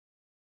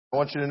I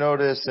want you to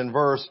notice in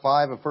verse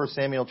 5 of 1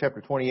 Samuel chapter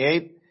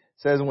 28, it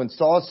says, when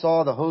Saul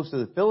saw the host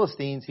of the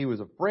Philistines, he was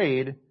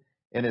afraid,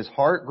 and his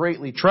heart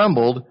greatly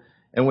trembled.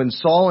 And when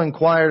Saul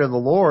inquired of the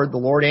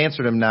Lord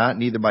answered him not,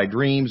 neither by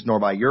dreams,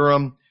 nor by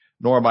Urim,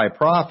 nor by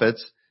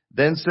prophets.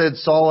 Then said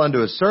Saul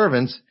unto his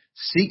servants,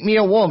 seek me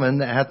a woman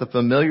that hath a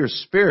familiar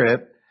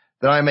spirit,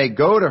 that I may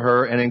go to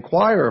her and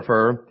inquire of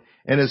her.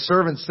 And his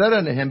servant said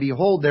unto him,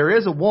 behold, there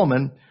is a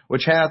woman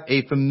which hath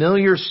a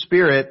familiar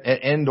spirit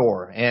at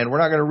Endor. And we're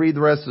not going to read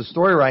the rest of the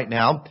story right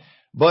now,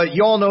 but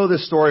you all know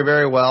this story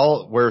very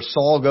well, where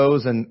Saul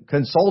goes and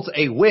consults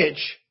a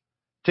witch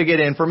to get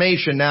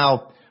information.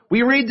 Now,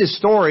 we read this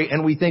story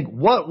and we think,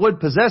 what would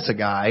possess a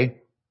guy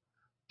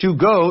to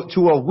go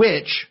to a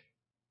witch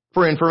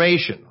for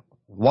information?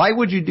 Why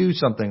would you do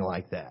something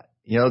like that?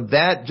 You know,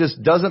 that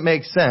just doesn't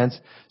make sense,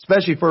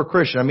 especially for a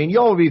Christian. I mean, you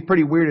all would be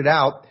pretty weirded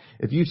out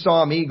if you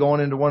saw me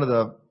going into one of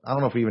the, I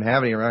don't know if we even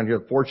have any around here,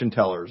 fortune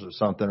tellers or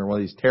something, or one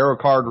of these tarot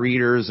card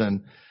readers,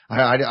 and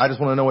I just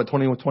want to know what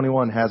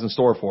 2021 has in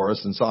store for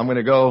us. And so I'm going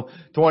to go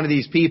to one of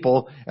these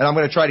people and I'm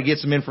going to try to get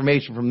some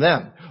information from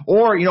them.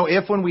 Or, you know,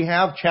 if when we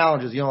have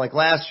challenges, you know, like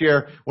last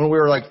year when we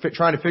were like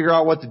trying to figure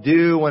out what to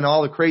do when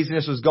all the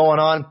craziness was going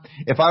on,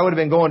 if I would have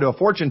been going to a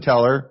fortune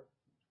teller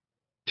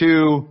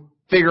to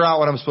figure out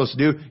what I'm supposed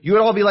to do, you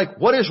would all be like,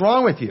 what is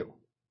wrong with you?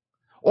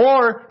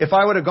 Or if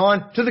I would have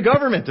gone to the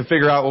government to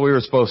figure out what we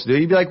were supposed to do,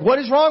 you'd be like, what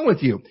is wrong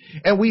with you?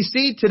 And we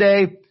see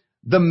today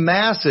the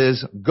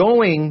masses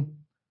going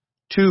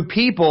to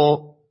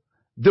people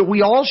that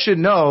we all should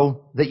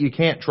know that you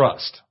can't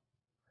trust.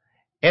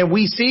 And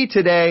we see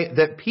today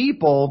that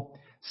people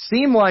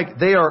seem like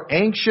they are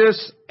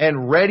anxious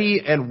and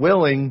ready and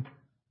willing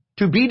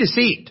to be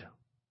deceived.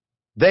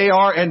 They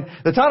are, and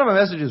the title of my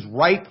message is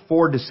ripe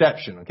for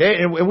deception, okay?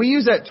 And we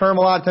use that term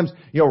a lot of times,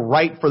 you know,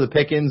 ripe for the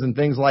pickings and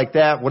things like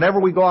that. Whenever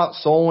we go out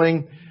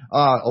souling,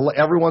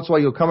 every once in a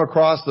while you'll come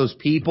across those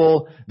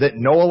people that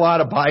know a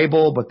lot of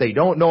Bible, but they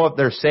don't know if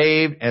they're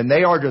saved, and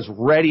they are just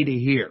ready to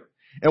hear.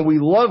 And we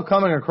love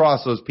coming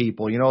across those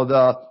people, you know,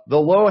 the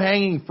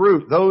low-hanging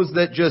fruit, those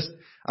that just,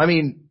 I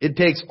mean, it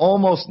takes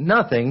almost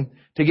nothing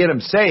to get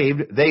them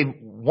saved. They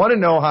want to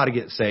know how to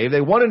get saved.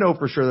 They want to know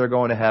for sure they're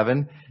going to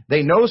heaven.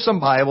 They know some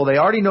Bible. They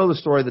already know the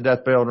story of the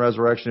death, burial, and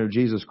resurrection of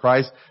Jesus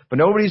Christ, but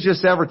nobody's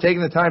just ever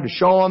taken the time to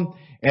show them,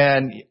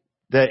 and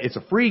that it's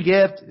a free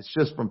gift. It's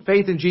just from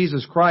faith in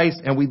Jesus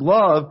Christ, and we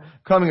love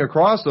coming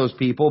across those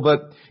people.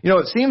 But, you know,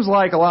 it seems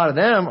like a lot of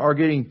them are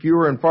getting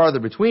fewer and farther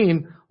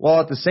between,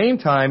 while at the same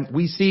time,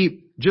 we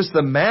see just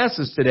the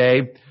masses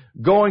today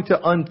going to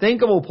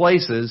unthinkable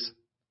places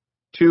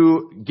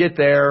to get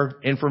their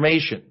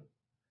information.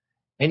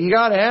 And you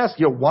got to ask,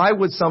 you know, why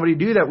would somebody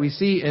do that? We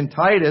see in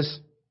Titus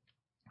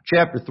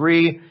chapter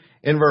 3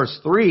 in verse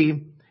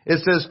 3,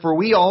 it says, for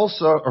we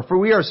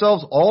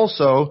ourselves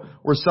also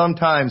were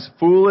sometimes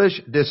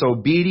foolish,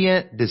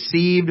 disobedient,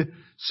 deceived,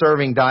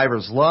 serving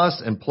divers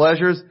lusts and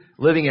pleasures,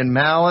 living in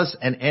malice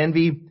and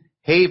envy,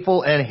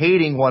 hateful and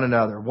hating one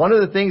another. One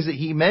of the things that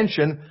he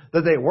mentioned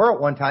that they were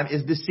at one time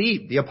is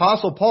deceived. The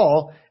Apostle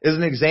Paul is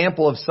an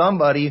example of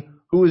somebody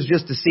who was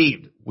just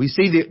deceived. We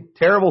see the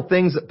terrible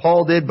things that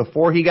Paul did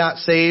before he got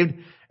saved.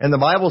 And the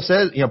Bible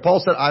says, you know,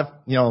 Paul said,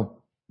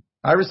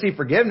 I received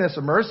forgiveness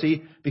and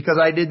mercy because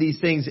I did these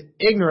things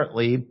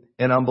ignorantly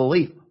in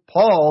unbelief.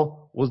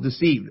 Paul was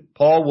deceived.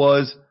 Paul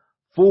was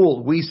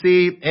fooled. We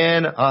see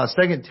in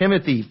 2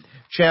 Timothy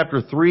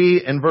chapter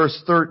 3 and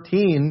verse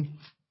 13,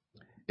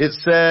 it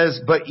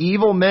says, but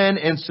evil men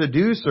and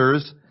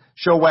seducers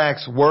shall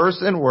wax worse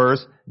and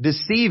worse,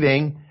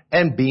 deceiving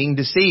and being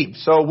deceived.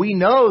 So we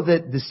know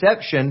that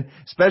deception,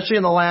 especially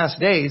in the last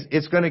days,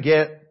 it's going to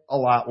get a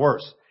lot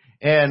worse.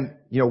 And,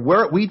 you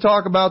know, we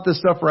talk about this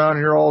stuff around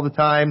here all the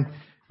time.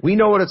 We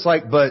know what it's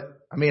like, but,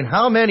 I mean,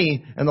 how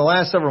many in the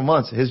last several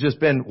months has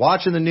just been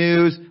watching the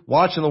news,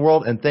 watching the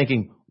world, and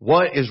thinking,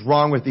 what is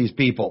wrong with these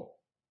people?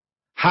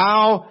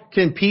 How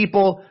can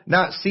people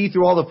not see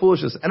through all the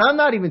foolishness? And I'm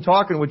not even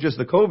talking with just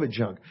the COVID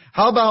junk.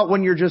 How about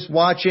when you're just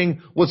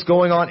watching what's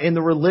going on in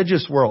the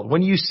religious world?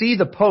 When you see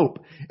the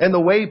Pope and the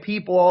way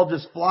people all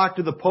just flock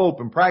to the Pope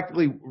and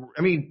practically,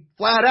 I mean,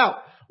 flat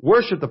out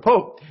worship the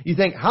Pope, you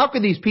think, how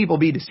could these people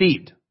be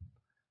deceived?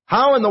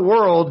 How in the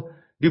world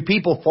do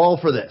people fall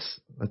for this?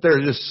 That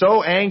they're just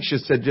so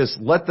anxious to just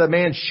let the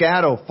man's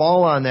shadow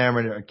fall on them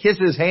or kiss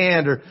his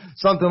hand or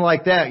something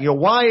like that. You know,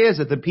 why is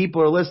it that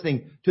people are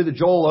listening to the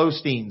Joel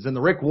Osteens and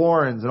the Rick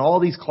Warrens and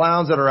all these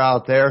clowns that are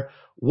out there?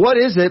 What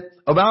is it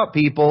about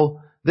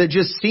people that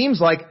just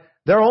seems like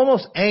they're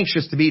almost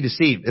anxious to be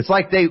deceived?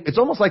 It's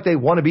almost like they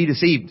want to be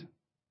deceived.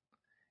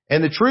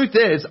 And the truth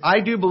is, I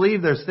do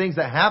believe there's things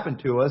that happen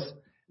to us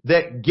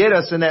that get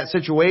us in that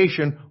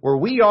situation where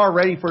we are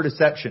ready for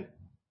deception,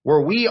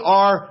 where we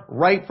are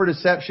ripe for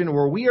deception,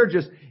 where we are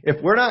just,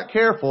 if we're not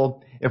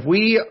careful, if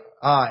we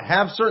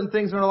have certain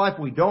things in our life,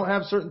 we don't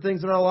have certain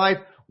things in our life,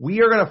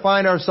 we are going to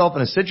find ourselves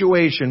in a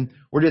situation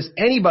where just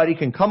anybody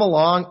can come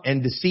along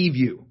and deceive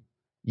you.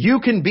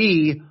 You can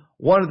be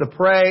one of the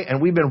prey, and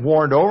we've been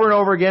warned over and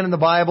over again in the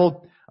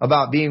Bible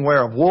about being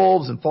aware of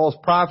wolves and false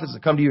prophets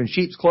that come to you in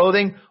sheep's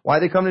clothing. Why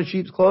they come in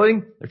sheep's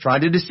clothing? They're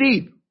trying to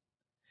deceive.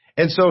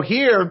 And so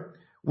here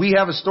we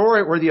have a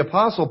story where the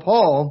Apostle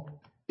Paul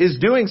is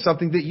doing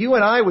something that you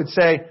and I would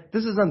say,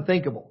 this is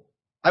unthinkable.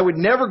 I would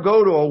never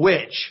go to a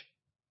witch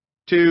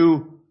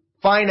to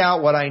find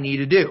out what I need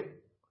to do.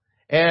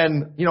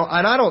 And,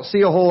 and I don't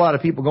see a whole lot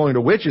of people going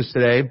to witches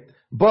today,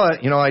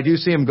 but, I do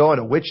see them going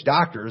to witch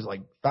doctors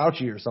like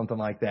Fauci or something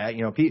like that.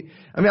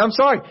 I'm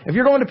sorry. If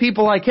you're going to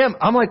people like him,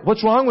 I'm like,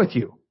 what's wrong with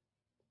you?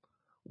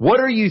 What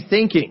are you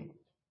thinking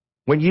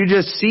when you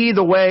just see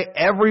the way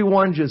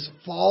everyone just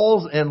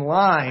falls in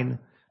line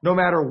no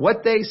matter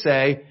what they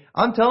say?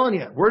 I'm telling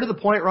you, we're to the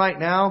point right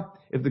now,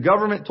 if the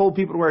government told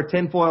people to wear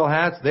tinfoil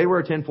hats, they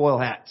wear tinfoil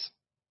hats.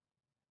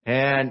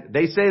 And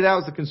they say that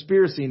was the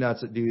conspiracy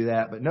nuts that do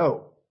that, but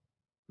no.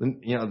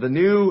 The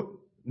new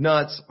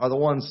nuts are the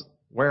ones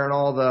wearing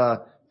all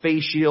the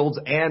face shields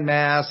and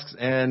masks.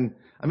 And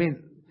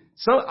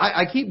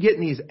I keep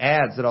getting these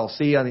ads that I'll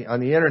see on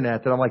the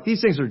internet that I'm like,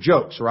 these things are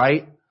jokes,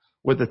 right?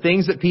 With the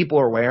things that people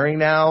are wearing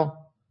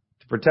now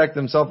to protect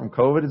themselves from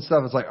COVID and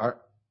stuff. It's like,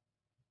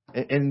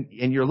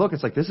 and your look,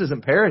 it's like, this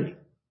isn't parody.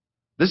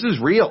 This is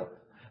real.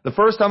 The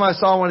first time I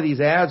saw one of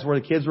these ads where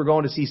the kids were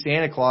going to see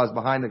Santa Claus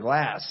behind the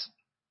glass,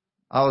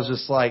 I was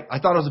just like, I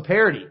thought it was a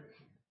parody.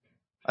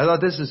 I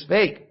thought this is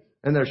fake.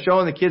 And they're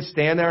showing the kids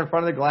stand there in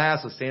front of the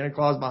glass with Santa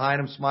Claus behind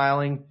them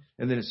smiling.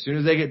 And then as soon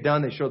as they get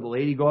done, they show the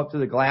lady go up to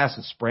the glass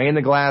and spraying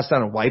the glass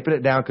down and wiping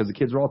it down because the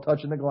kids are all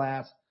touching the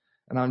glass.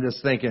 And I'm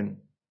just thinking,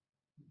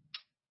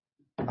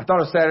 I thought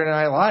it was Saturday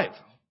Night Live.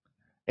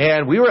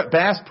 And we were at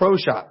Bass Pro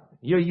Shop.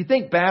 You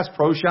think Bass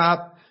Pro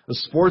Shop, the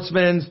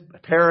sportsman's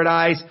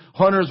paradise,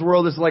 Hunter's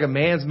World, this is like a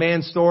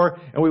man's store.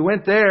 And we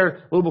went there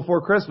a little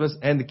before Christmas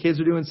and the kids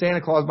are doing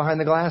Santa Claus behind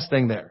the glass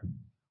thing there.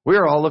 We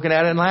were all looking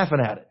at it and laughing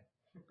at it.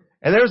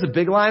 And there's a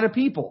big line of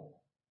people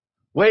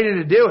waiting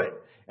to do it.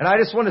 And I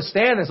just want to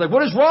stand there. It's like,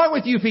 what is wrong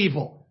with you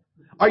people?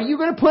 Are you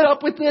going to put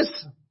up with this?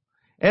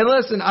 And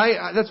listen,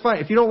 that's fine.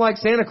 If you don't like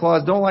Santa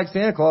Claus, don't like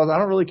Santa Claus. I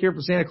don't really care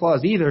for Santa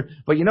Claus either.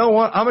 But you know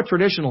what? I'm a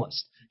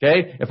traditionalist.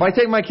 Okay? If I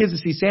take my kids to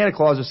see Santa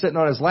Claus, they're sitting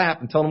on his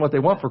lap and telling them what they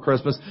want for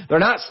Christmas. They're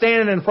not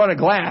standing in front of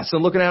glass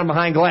and looking at him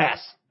behind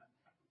glass.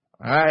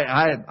 All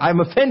right?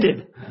 I'm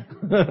offended.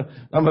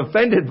 I'm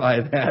offended by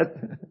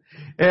that.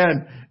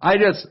 And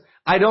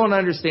I don't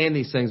understand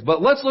these things.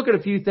 But let's look at a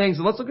few things,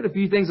 and let's look at a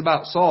few things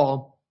about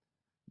Saul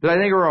that I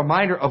think are a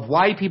reminder of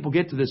why people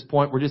get to this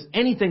point where just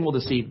anything will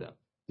deceive them.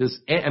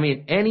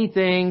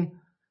 Anything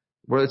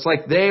where it's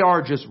like they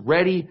are just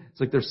ready. It's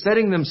like they're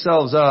setting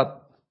themselves up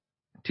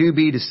to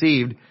be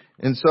deceived.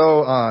 And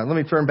so, let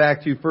me turn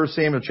back to 1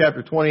 Samuel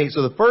chapter 28.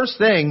 So the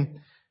first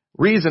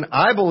reason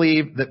I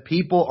believe that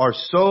people are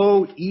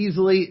so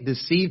easily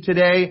deceived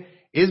today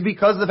is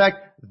because of the fact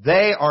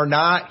they are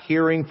not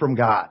hearing from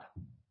God.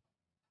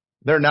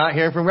 They're not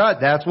hearing from God.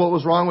 That's what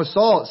was wrong with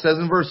Saul. It says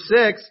in verse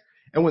 6,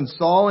 and when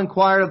Saul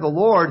inquired of the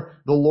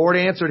Lord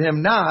answered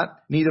him not,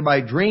 neither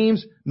by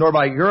dreams, nor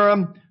by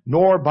Urim,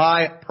 nor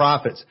by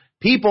prophets.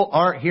 People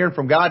aren't hearing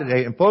from God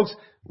today. And folks,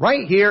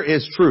 right here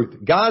is truth.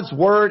 God's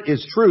word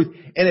is truth.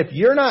 And if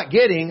you're not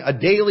getting a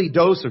daily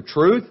dose of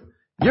truth,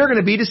 you're going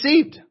to be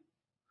deceived.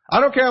 I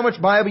don't care how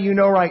much Bible you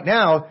know right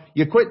now.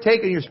 You quit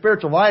taking your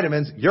spiritual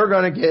vitamins, you're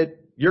going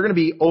to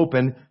be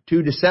open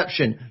to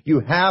deception.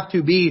 You have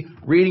to be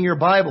reading your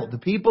Bible.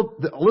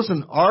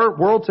 Listen, our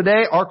world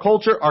today, our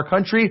culture, our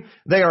country,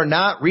 they are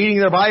not reading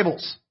their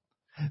Bibles.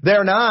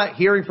 They're not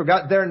hearing from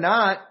God. They're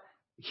not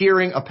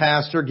hearing a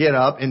pastor get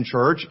up in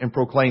church and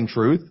proclaim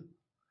truth.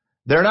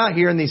 They're not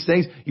hearing these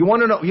things. You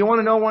want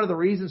to know one of the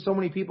reasons so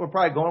many people are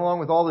probably going along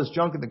with all this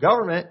junk in the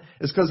government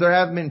is because there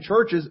haven't been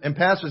churches and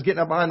pastors getting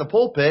up behind the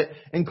pulpit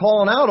and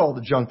calling out all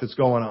the junk that's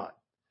going on.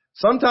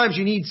 Sometimes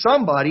you need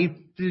somebody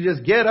to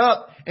just get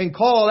up and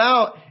call it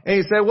out and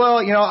you say, well,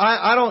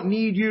 I don't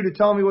need you to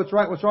tell me what's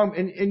right, what's wrong.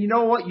 And you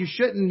know what? You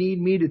shouldn't need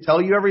me to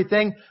tell you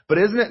everything, but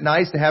isn't it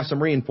nice to have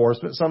some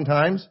reinforcement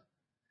sometimes?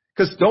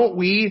 Because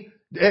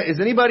has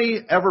anybody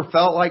ever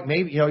felt like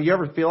maybe, you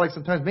ever feel like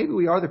sometimes maybe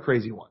we are the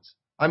crazy ones?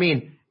 I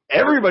mean,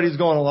 everybody's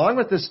going along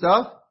with this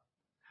stuff,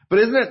 but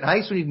isn't it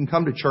nice when you can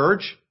come to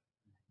church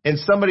and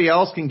somebody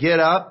else can get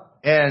up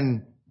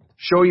and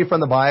show you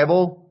from the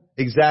Bible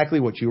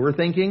exactly what you were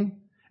thinking,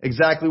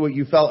 exactly what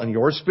you felt in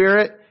your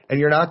spirit, and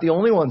you're not the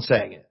only one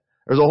saying it.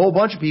 There's a whole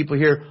bunch of people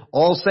here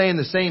all saying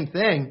the same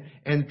thing.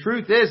 And the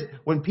truth is,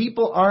 when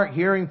people aren't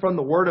hearing from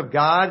the Word of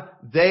God,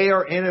 they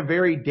are in a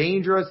very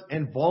dangerous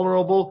and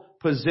vulnerable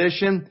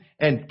position.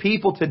 And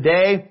people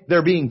today,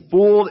 they're being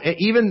fooled, and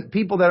even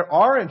people that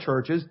are in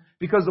churches,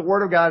 because the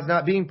Word of God is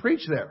not being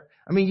preached there.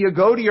 I mean, you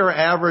go to your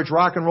average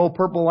rock and roll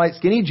purple light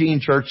skinny jean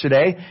church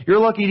today, you're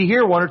lucky to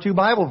hear one or two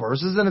Bible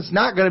verses, and it's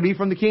not going to be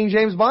from the King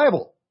James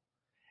Bible.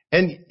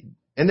 And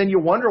then you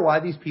wonder why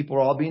these people are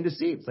all being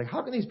deceived. It's like,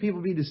 how can these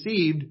people be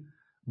deceived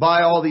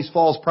by all these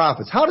false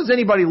prophets? How does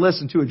anybody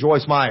listen to a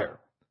Joyce Meyer?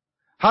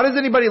 How does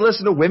anybody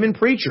listen to women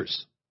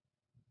preachers?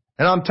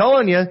 And I'm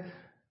telling you,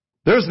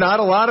 there's not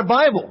a lot of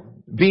Bible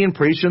being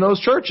preached in those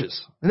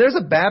churches. And there's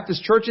a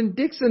Baptist church in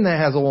Dixon that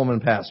has a woman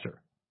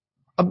pastor.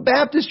 A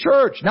Baptist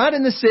church, not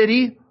in the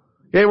city,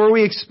 okay, where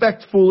we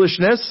expect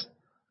foolishness.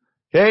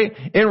 Okay,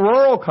 in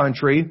rural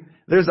country,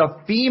 there's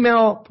a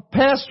female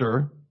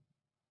pastor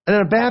in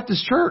a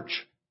Baptist church.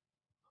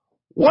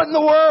 What in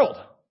the world?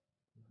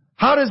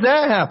 How does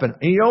that happen?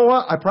 And you know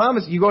what? I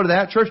promise you go to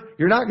that church,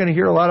 you're not going to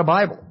hear a lot of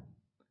Bible.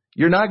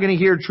 You're not going to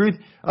hear truth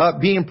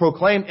being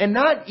proclaimed, and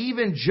not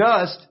even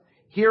just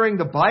hearing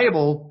the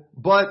Bible,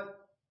 but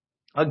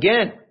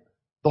again,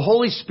 the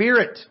Holy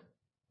Spirit.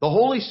 The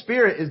Holy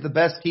Spirit is the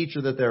best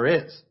teacher that there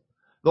is.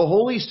 The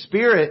Holy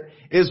Spirit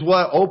is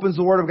what opens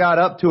the Word of God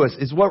up to us.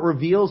 It's what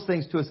reveals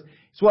things to us.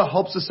 It's what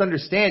helps us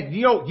understand.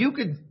 You know, you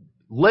could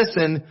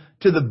listen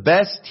to the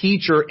best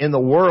teacher in the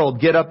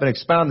world get up and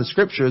expound the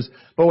Scriptures,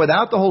 but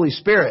without the Holy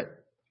Spirit,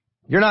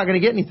 you're not going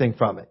to get anything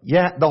from it.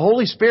 Yeah, the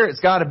Holy Spirit's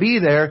got to be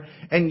there.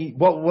 And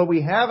what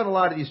we have in a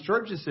lot of these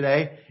churches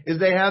today is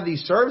they have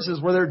these services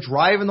where they're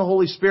driving the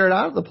Holy Spirit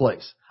out of the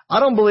place. I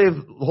don't believe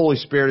the Holy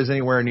Spirit is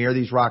anywhere near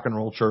these rock and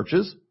roll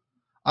churches.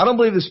 I don't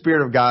believe the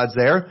Spirit of God's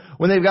there.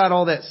 When they've got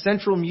all that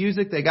sensual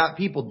music, they got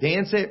people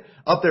dancing,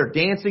 up there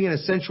dancing in a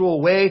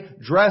sensual way,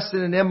 dressed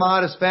in an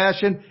immodest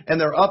fashion,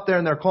 and they're up there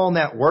and they're calling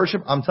that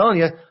worship. I'm telling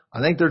you, I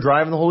think they're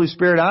driving the Holy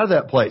Spirit out of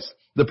that place.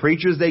 The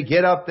preachers, they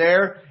get up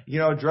there, you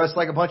know, dressed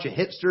like a bunch of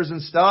hipsters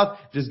and stuff,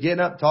 just getting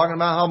up talking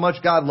about how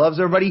much God loves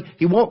everybody.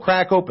 He won't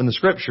crack open the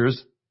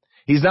Scriptures.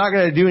 He's not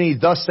going to do any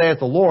thus saith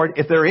the Lord.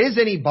 If there is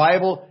any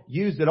Bible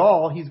used at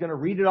all, he's going to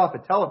read it off a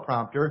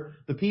teleprompter.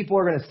 The people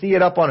are going to see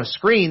it up on a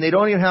screen. They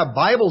don't even have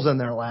Bibles in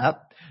their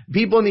lap.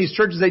 People in these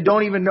churches, they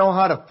don't even know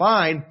how to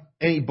find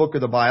any book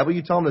of the Bible.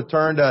 You tell them to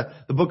turn to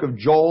the book of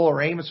Joel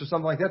or Amos or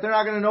something like that. They're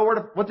not going to know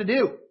what to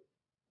do.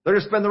 They're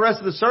going to spend the rest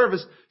of the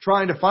service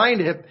trying to find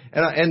it.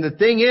 And the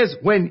thing is,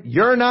 when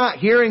you're not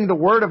hearing the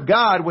Word of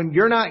God, when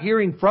you're not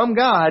hearing from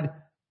God,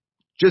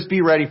 just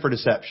be ready for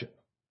deception.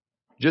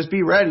 Just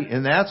be ready.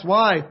 And that's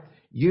why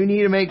you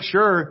need to make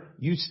sure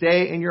you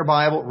stay in your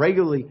Bible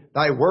regularly.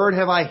 Thy word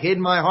have I hid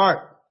in my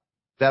heart,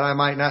 that I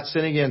might not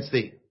sin against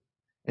thee.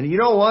 And you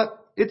know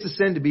what? It's a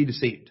sin to be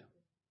deceived.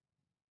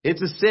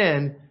 It's a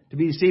sin to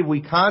be deceived.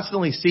 We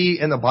constantly see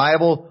in the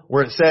Bible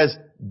where it says,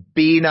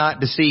 be not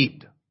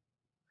deceived.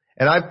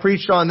 And I've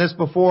preached on this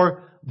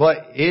before, but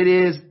it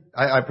is,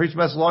 I preached a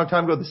message a long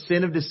time ago, the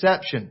sin of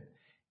deception.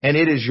 And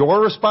it is your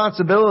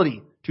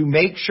responsibility to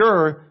make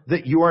sure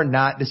that you are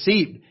not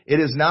deceived. It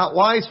is not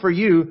wise for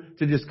you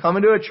to just come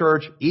into a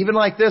church, even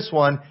like this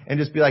one, and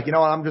just be like, you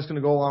know what, I'm just going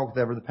to go along with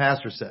whatever the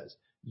pastor says.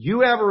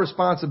 You have a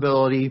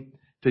responsibility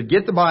to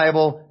get the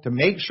Bible, to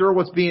make sure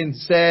what's being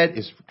said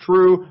is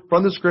true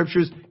from the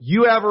Scriptures.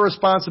 You have a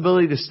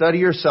responsibility to study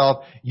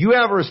yourself. You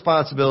have a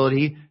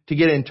responsibility to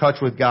get in touch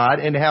with God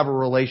and to have a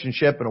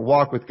relationship and a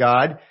walk with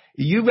God.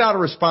 You've got a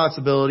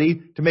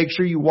responsibility to make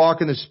sure you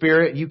walk in the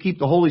Spirit. You keep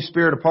the Holy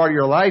Spirit a part of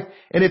your life.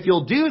 And if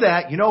you'll do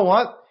that, you know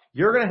what?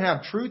 You're going to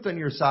have truth on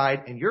your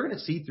side and you're going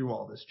to see through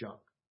all this junk.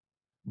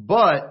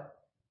 But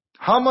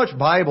how much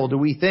Bible do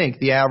we think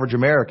the average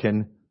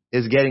American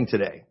is getting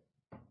today?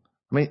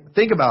 I mean,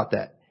 think about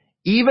that.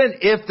 Even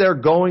if they're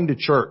going to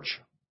church,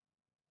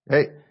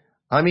 okay?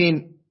 I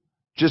mean,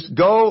 just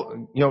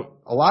go, you know,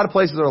 a lot of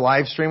places are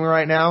live streaming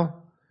right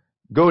now.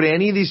 Go to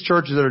any of these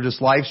churches that are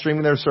just live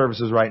streaming their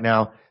services right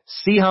now.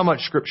 See how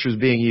much Scripture is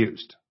being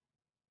used.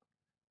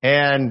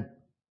 And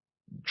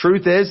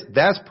truth is,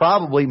 that's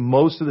probably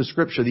most of the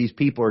Scripture these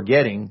people are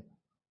getting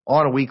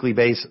on a weekly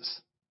basis.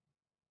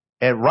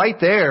 And right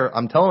there,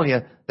 I'm telling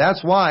you,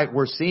 that's why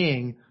we're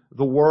seeing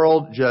the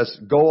world just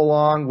go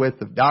along with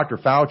the Dr.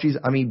 Fauci's,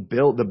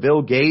 the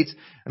Bill Gates.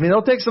 I mean,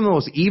 they'll take some of the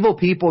most evil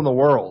people in the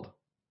world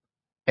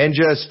and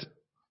just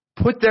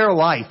put their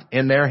life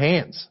in their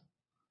hands.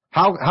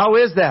 How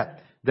is that?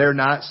 They're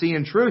not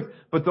seeing truth.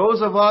 But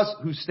those of us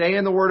who stay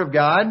in the Word of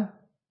God,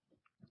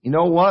 you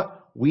know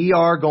what? We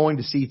are going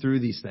to see through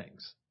these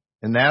things.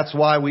 And that's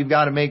why we've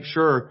got to make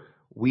sure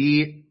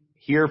we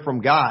hear from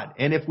God.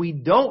 And if we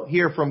don't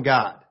hear from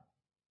God,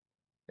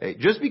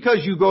 just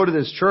because you go to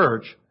this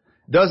church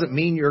doesn't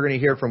mean you're going to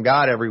hear from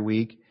God every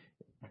week.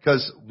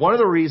 Because one of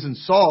the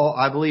reasons Saul,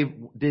 I believe,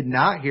 did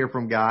not hear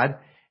from God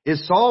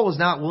is Saul was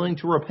not willing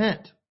to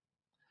repent.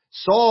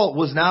 Saul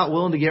was not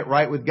willing to get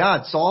right with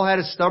God. Saul had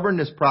a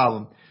stubbornness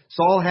problem.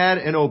 Saul had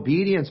an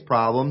obedience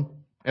problem.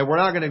 And we're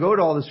not going to go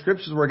to all the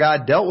scriptures where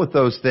God dealt with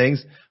those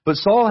things. But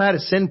Saul had a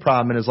sin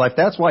problem in his life.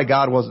 That's why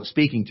God wasn't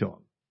speaking to him.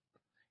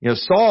 You know,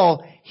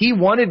 Saul, he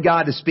wanted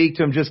God to speak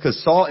to him just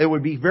because it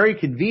would be very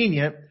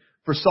convenient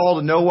for Saul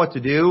to know what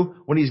to do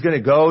when he's going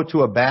to go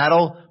to a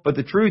battle. But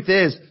the truth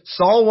is,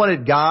 Saul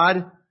wanted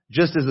God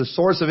just as a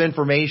source of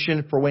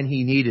information for when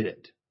he needed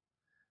it.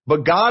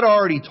 But God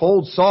already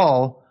told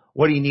Saul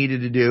what he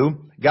needed to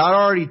do. God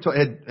already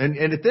and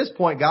at this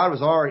point, God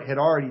had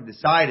already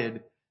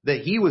decided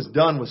that he was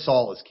done with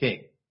Saul as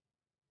king.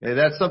 Okay,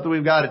 that's something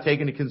we've got to take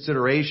into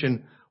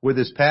consideration with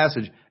this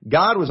passage.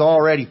 God was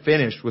already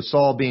finished with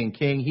Saul being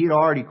king. He'd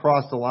already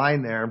crossed the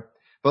line there.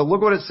 But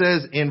look what it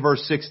says in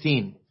verse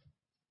 16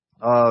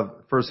 of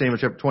 1 Samuel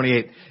chapter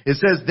 28. It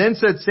says, Then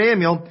said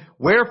Samuel,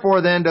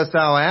 Wherefore then dost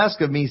thou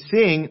ask of me,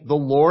 seeing the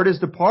Lord is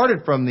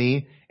departed from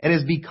thee, and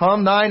is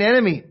become thine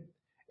enemy.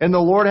 And the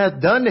Lord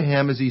hath done to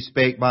him as he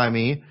spake by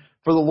me.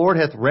 For the Lord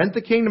hath rent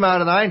the kingdom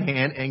out of thine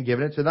hand, and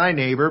given it to thy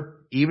neighbor,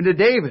 even to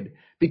David,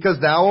 because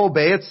thou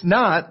obeyedst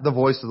not the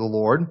voice of the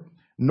Lord,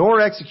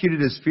 nor executed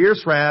his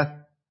fierce wrath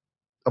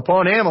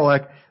upon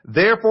Amalek.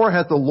 Therefore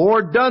hath the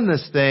Lord done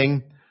this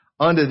thing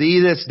unto thee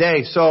this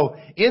day. So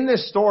in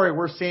this story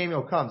where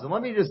Samuel comes, and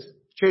let me just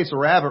chase a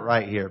rabbit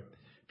right here.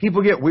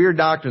 People get weird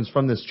doctrines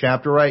from this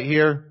chapter right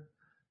here.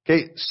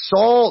 Okay,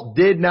 Saul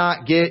did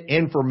not get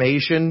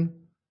information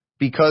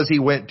because he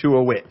went to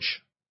a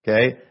witch.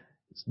 Okay,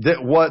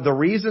 the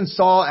reason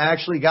Saul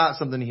actually got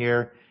something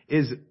here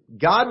is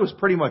God was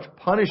pretty much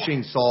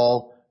punishing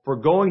Saul for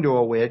going to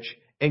a witch,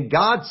 and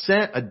God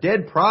sent a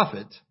dead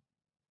prophet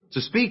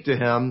to speak to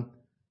him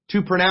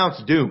to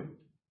pronounce doom,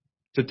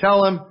 to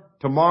tell him,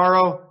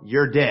 tomorrow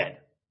you're dead.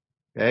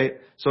 Okay,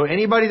 so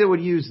anybody that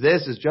would use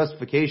this as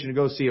justification to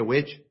go see a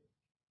witch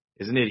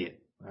is an idiot.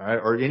 All right,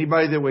 or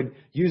anybody that would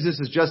use this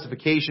as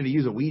justification to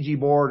use a Ouija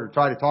board or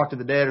try to talk to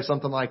the dead or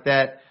something like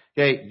that,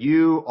 okay,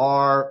 you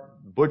are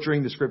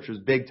butchering the scriptures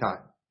big time.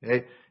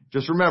 Okay,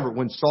 just remember,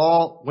 when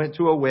Saul went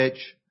to a witch,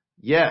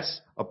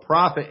 yes, a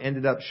prophet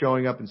ended up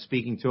showing up and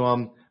speaking to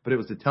him, but it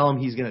was to tell him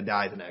he's going to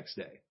die the next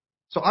day.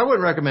 So I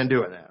wouldn't recommend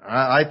doing that.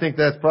 I think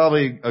that's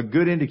probably a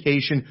good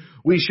indication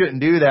we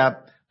shouldn't do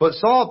that. But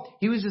Saul,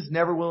 he was just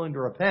never willing to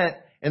repent.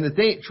 And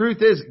the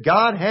truth is,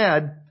 God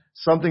had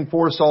something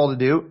for Saul to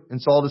do, and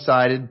Saul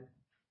decided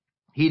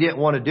he didn't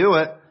want to do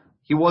it.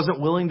 He wasn't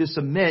willing to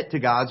submit to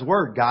God's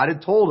word. God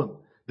had told him,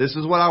 this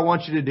is what I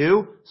want you to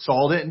do.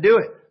 Saul didn't do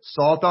it.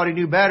 Saul thought he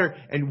knew better.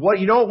 And what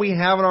we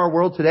have in our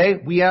world today?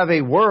 We have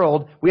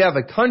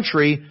a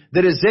country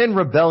that is in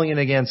rebellion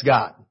against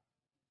God.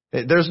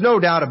 There's no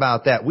doubt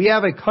about that. We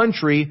have a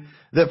country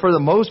that for the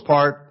most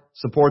part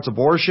supports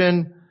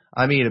abortion.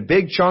 I mean, a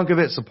big chunk of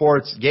it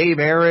supports gay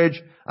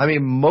marriage. I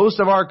mean,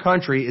 most of our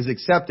country is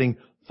accepting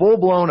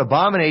full-blown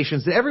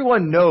abominations that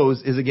everyone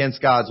knows is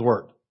against God's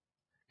word.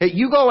 Hey,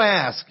 you go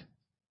ask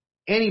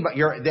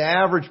anybody, the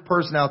average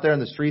person out there in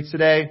the streets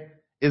today,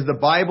 is the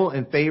Bible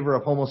in favor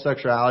of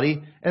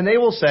homosexuality? And they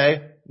will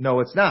say, no,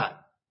 it's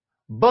not.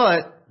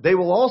 But they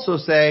will also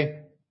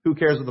say, who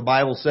cares what the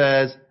Bible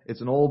says?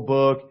 It's an old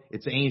book.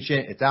 It's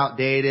ancient. It's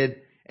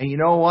outdated. And you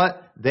know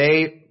what?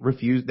 They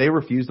refuse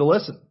to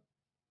listen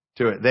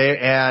to it.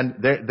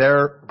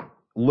 They're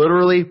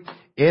literally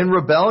in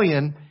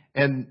rebellion,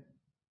 and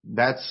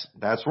that's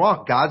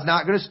wrong. God's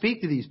not going to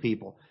speak to these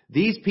people.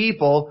 These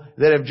people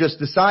that have just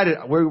decided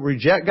we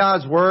reject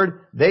God's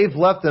word, they've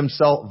left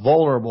themselves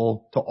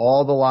vulnerable to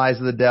all the lies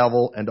of the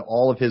devil and to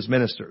all of his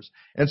ministers.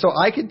 And so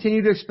I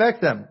continue to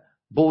expect them,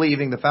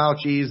 believing the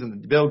Faucis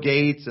and the Bill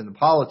Gates and the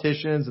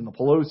politicians and the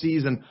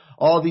Pelosi's and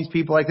all these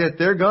people like that,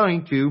 they're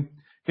going to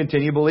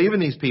continue believing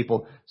these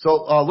people. So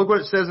look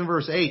what it says in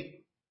verse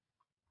 8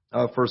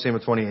 of 1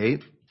 Samuel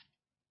 28.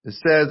 It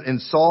says, and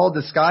Saul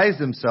disguised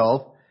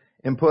himself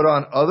and put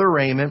on other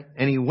raiment,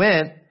 and he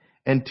went,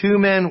 and 2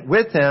 men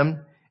with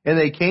him, and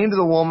they came to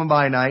the woman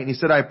by night, and he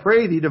said, I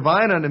pray thee,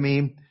 divine unto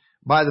me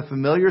by the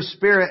familiar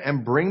spirit,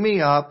 and bring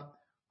me up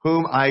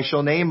whom I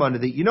shall name unto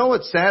thee. You know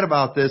what's sad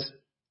about this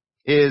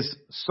is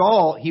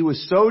Saul, he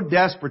was so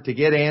desperate to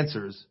get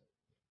answers.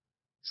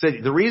 Said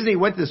the reason he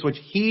went to this, which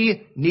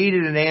he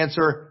needed an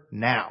answer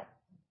now.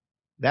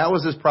 That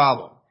was his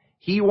problem.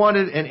 He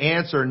wanted an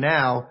answer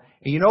now.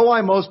 And you know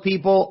why most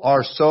people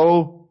are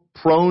so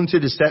prone to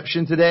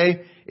deception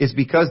today? Is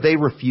because they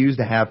refuse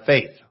to have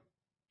faith.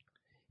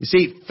 You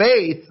see,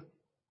 faith,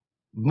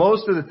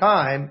 most of the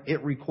time,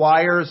 it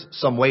requires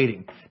some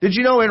waiting. Did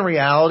you know in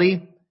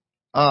reality,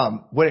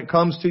 when it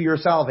comes to your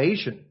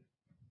salvation,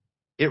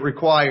 it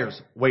requires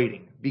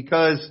waiting?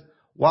 Because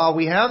while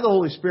we have the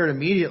Holy Spirit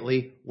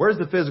immediately, where's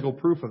the physical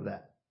proof of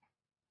that?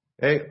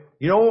 Okay?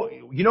 You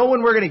know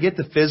when we're going to get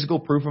the physical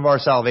proof of our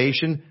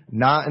salvation?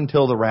 Not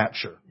until the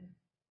rapture.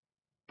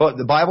 But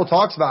the Bible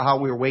talks about how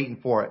we were waiting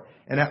for it.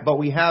 But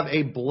we have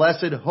a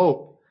blessed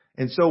hope.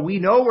 And so we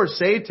know we're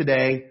saved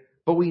today,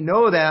 but we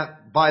know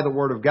that by the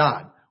Word of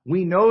God.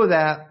 We know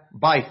that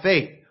by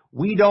faith.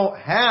 We don't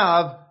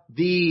have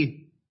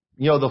the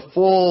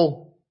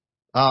full,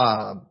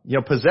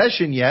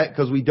 possession yet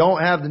because we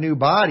don't have the new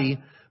body,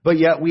 but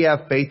yet we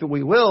have faith that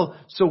we will.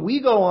 So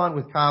we go on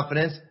with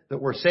confidence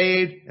that we're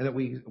saved and that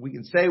we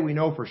can say we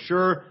know for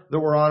sure that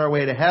we're on our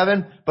way to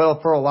heaven.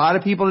 But for a lot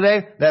of people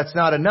today, that's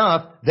not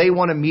enough. They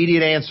want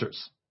immediate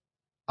answers.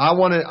 I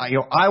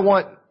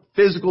want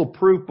physical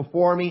proof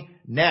before me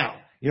now.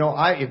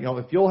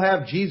 If you'll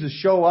have Jesus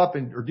show up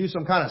or do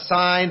some kind of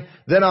sign,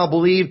 then I'll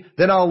believe,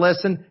 then I'll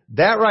listen.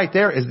 That right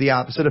there is the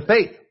opposite of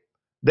faith.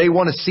 They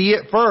want to see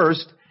it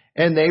first,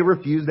 and they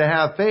refuse to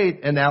have faith,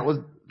 and that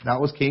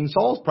was King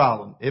Saul's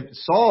problem.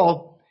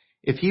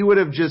 If he would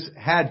have just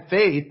had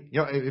faith,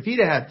 if he'd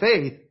have had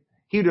faith,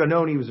 he would have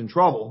known he was in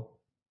trouble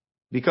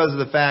because of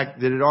the fact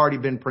that it had already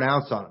been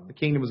pronounced on him. The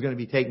kingdom was going to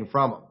be taken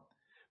from him.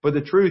 But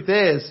the truth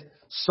is,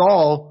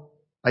 Saul,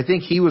 I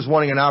think he was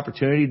wanting an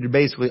opportunity to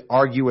basically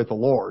argue with the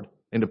Lord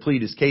and to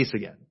plead his case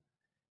again.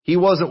 He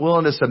wasn't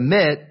willing to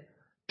submit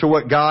to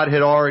what God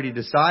had already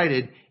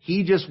decided.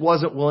 He just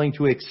wasn't willing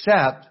to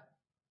accept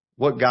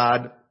what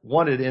God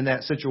wanted in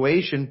that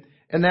situation.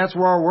 And that's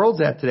where our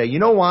world's at today. You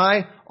know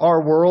why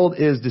our world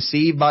is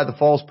deceived by the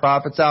false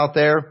prophets out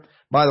there,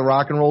 by the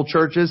rock and roll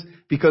churches?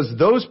 Because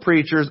those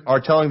preachers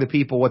are telling the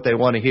people what they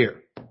want to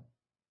hear.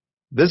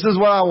 This is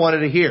what I wanted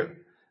to hear.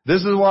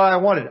 This is what I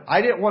wanted.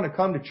 I didn't want to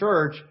come to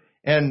church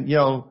and,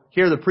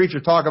 hear the preacher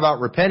talk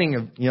about repenting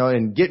of,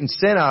 and getting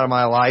sin out of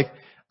my life.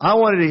 I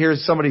wanted to hear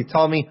somebody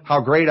tell me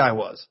how great I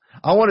was.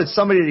 I wanted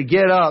somebody to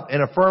get up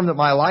and affirm that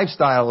my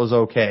lifestyle is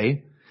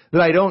okay,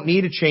 that I don't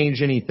need to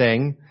change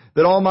anything,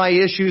 that all my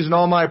issues and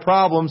all my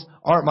problems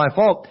aren't my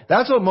fault.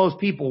 That's what most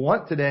people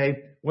want today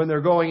when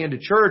they're going into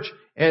church,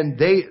 and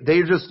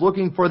they're just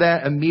looking for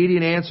that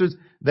immediate answers.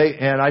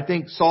 And I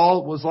think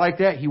Saul was like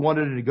that. He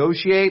wanted to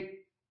negotiate,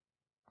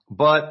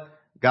 but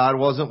God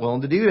wasn't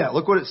willing to do that.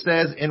 Look what it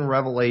says in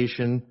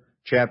Revelation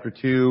chapter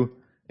 2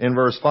 and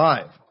verse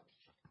 5.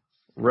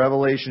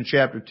 Revelation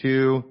chapter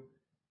 2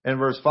 and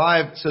verse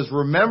 5 says,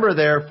 "Remember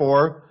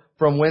therefore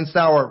from whence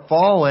thou art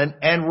fallen,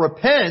 and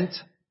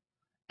repent,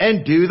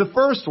 and do the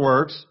first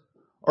works,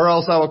 or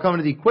else I will come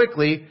to thee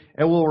quickly,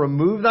 and will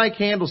remove thy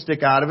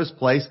candlestick out of his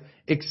place,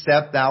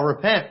 except thou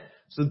repent."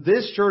 So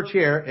this church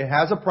here, it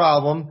has a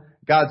problem.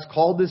 God's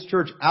called this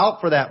church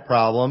out for that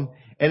problem,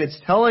 and it's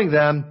telling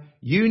them,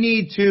 you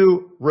need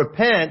to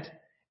repent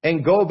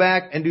and go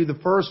back and do the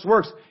first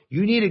works.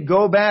 You need to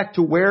go back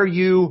to where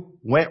you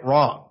went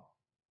wrong,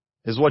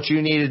 is what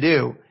you need to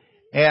do.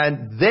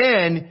 And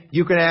then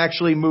you can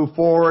actually move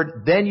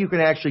forward. Then you can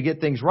actually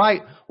get things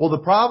right. Well, the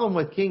problem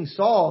with King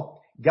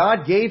Saul,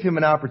 God gave him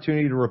an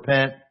opportunity to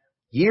repent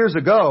years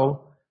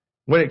ago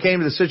when it came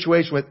to the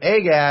situation with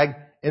Agag,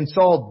 and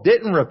Saul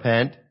didn't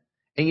repent.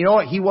 And you know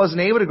what? He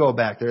wasn't able to go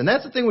back there. And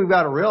that's the thing we've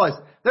got to realize.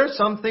 There's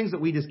some things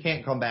that we just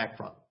can't come back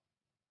from.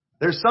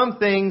 There's some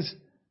things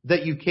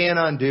that you can't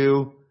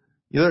undo.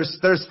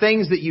 There's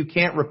things that you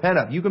can't repent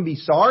of. You can be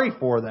sorry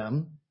for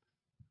them,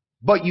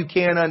 but you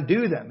can't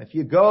undo them. If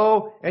you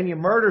go and you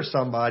murder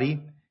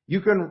somebody,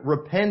 you can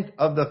repent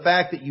of the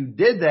fact that you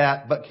did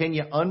that, but can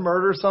you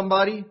unmurder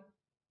somebody?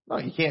 No,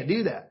 you can't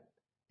do that.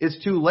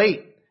 It's too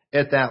late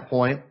at that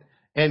point.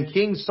 And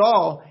King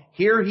Saul,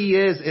 here he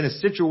is in a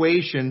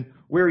situation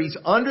where he's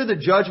under the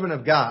judgment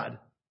of God,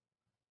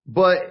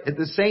 but at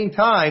the same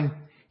time,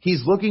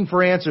 he's looking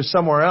for answers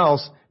somewhere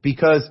else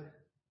because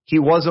he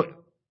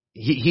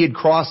had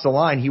crossed the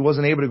line. He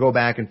wasn't able to go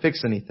back and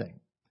fix anything.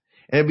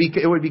 And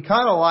it would be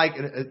kind of like,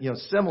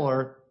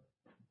 similar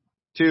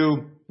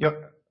to,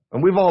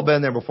 and we've all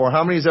been there before.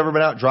 How many's ever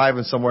been out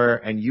driving somewhere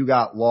and you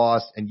got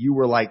lost and you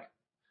were like,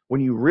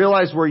 when you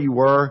realized where you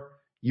were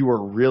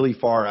really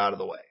far out of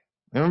the way?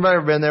 Anybody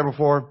ever been there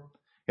before?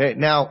 Okay,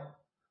 now,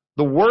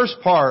 the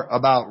worst part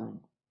about,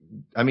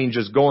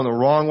 just going the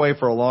wrong way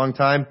for a long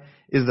time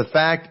is the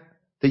fact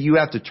that you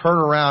have to turn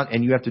around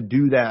and you have to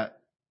do that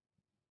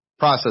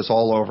process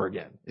all over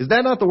again. Is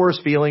that not the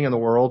worst feeling in the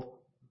world?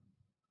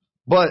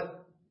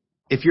 But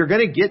if you're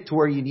going to get to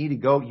where you need to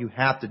go, you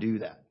have to do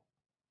that.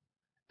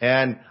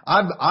 And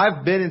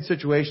I've been in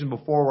situations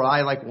before where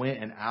I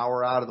went an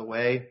hour out of the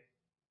way,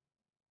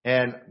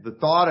 and the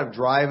thought of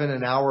driving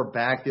an hour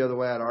back the other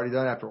way, I'd already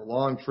done after a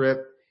long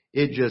trip,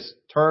 it just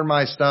turned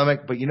my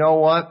stomach. But you know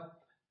what?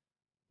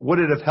 Would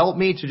it have helped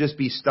me to just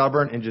be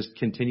stubborn and just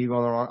continue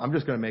going the wrong? I'm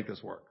just going to make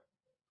this work.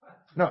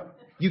 No,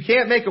 you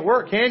can't make it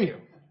work, can you?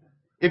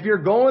 If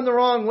you're going the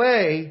wrong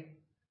way,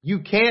 you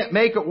can't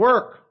make it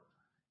work.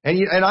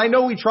 And I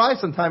know we try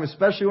sometimes,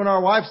 especially when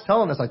our wife's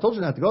telling us, "I told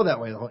you not to go that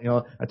way."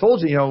 I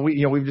told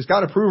you, we've just got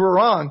to prove her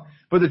wrong.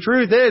 But the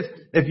truth is,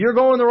 if you're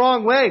going the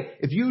wrong way,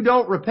 if you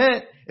don't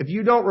repent, if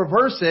you don't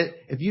reverse it,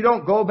 if you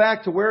don't go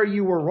back to where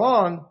you were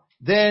wrong,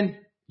 then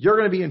you're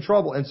going to be in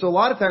trouble. And so a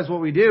lot of times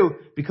what we do,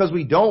 because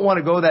we don't want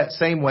to go that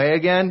same way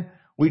again,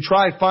 we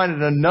try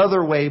finding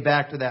another way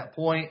back to that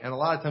point. And a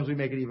lot of times we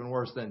make it even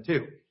worse then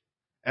too.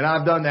 And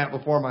I've done that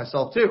before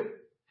myself too.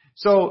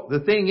 So the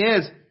thing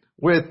is,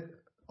 with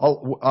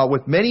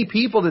many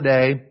people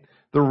today,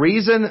 the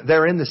reason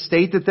they're in the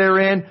state that they're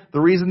in,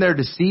 the reason they're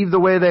deceived the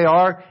way they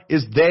are,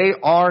 is they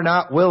are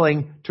not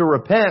willing to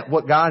repent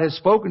what God has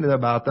spoken to them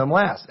about them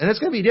last. And it's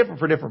going to be different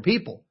for different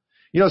people.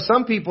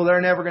 Some people, they're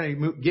never going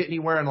to get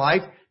anywhere in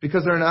life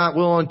because they're not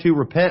willing to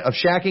repent of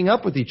shacking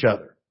up with each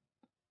other.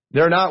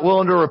 They're not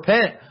willing to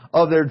repent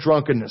of their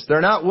drunkenness. They're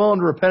not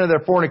willing to repent of their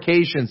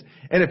fornications.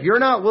 And if you're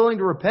not willing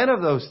to repent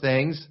of those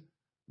things,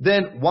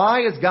 then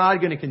why is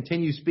God going to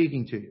continue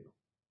speaking to you?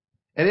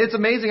 And it's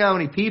amazing how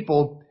many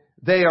people,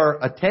 they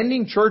are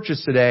attending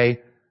churches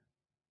today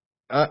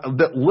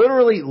that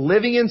literally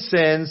living in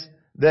sins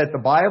that the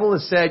Bible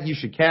has said you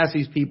should cast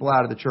these people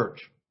out of the church.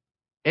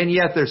 And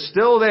yet they're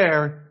still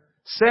there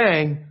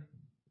saying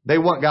they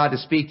want God to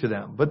speak to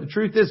them. But the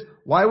truth is,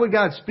 why would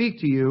God speak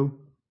to you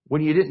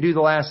when you didn't do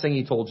the last thing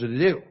He told you to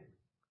do?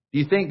 Do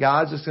you think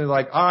God's just going to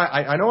all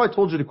right, I know I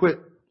told you to quit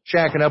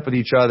shacking up with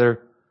each other,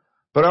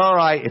 but all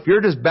right, if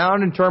you're just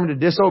bound and determined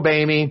to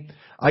disobey me,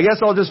 I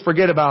guess I'll just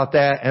forget about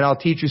that and I'll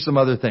teach you some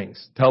other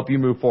things to help you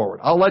move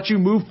forward. I'll let you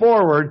move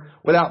forward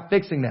without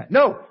fixing that.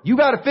 No, you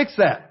got to fix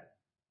that.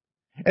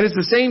 And it's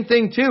the same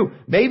thing too.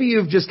 Maybe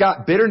you've just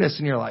got bitterness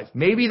in your life.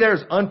 Maybe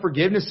there's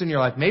unforgiveness in your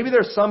life. Maybe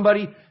there's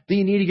somebody that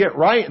you need to get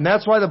right. And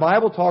that's why the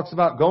Bible talks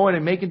about going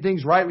and making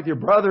things right with your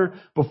brother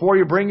before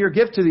you bring your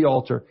gift to the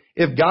altar.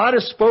 If God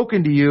has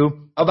spoken to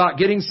you about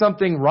getting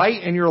something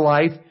right in your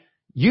life,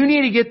 you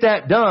need to get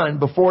that done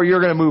before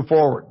you're going to move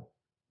forward.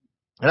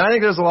 And I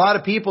think there's a lot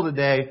of people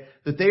today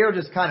that they are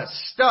just kind of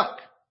stuck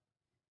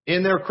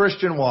in their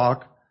Christian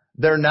walk.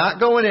 They're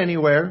not going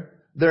anywhere.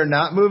 They're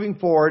not moving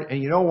forward.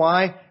 And you know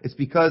why? It's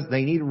because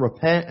they need to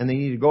repent and they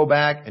need to go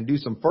back and do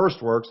some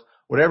first works,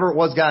 whatever it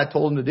was God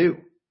told them to do.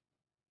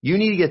 You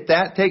need to get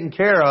that taken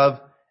care of,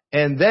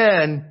 and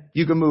then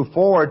you can move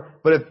forward.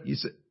 But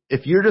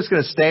if you're just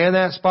going to stay in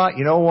that spot,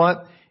 you know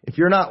what? If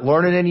you're not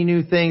learning any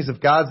new things,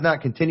 if God's not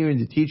continuing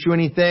to teach you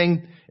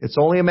anything, it's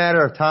only a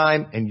matter of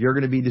time and you're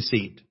going to be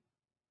deceived.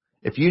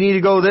 If you need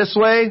to go this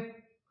way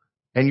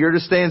and you're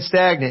just staying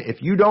stagnant,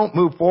 if you don't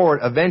move forward,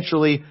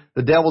 eventually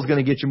the devil's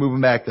going to get you moving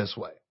back this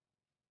way.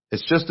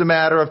 It's just a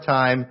matter of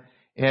time.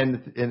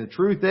 And the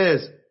truth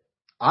is,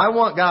 I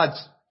want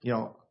God's,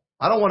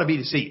 I don't want to be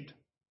deceived.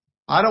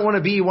 I don't want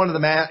to be one of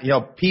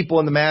the people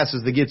in the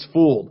masses that gets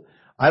fooled.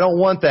 I don't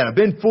want that. I've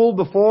been fooled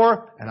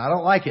before and I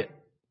don't like it.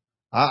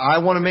 I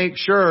want to make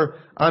sure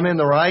I'm in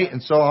the right.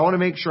 And so I want to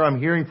make sure I'm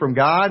hearing from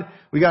God.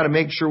 We got to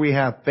make sure we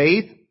have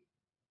faith.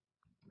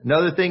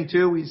 Another thing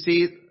too, we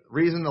see the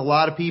reason a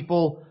lot of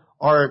people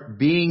are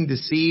being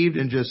deceived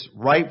and just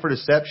ripe for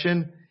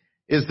deception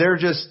is they're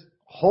just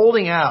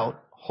holding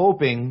out,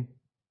 hoping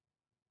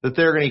that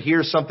they're going to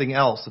hear something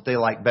else that they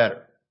like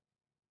better.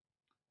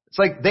 It's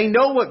like they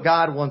know what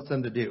God wants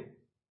them to do,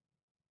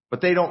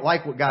 but they don't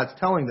like what God's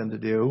telling them to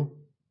do.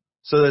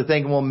 So they're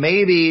thinking, well,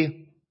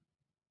 maybe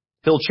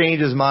He'll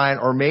change His mind,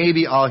 or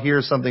maybe I'll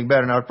hear something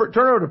better. Now,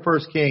 turn over to 1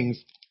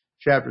 Kings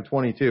chapter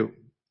 22.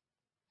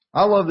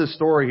 I love this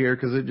story here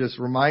because it just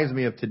reminds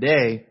me of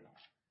today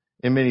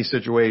in many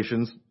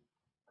situations.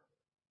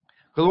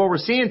 Because what we're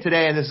seeing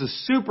today, and this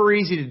is super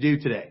easy to do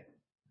today,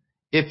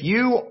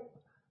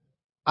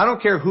 I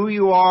don't care who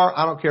you are,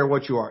 I don't care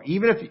what you are.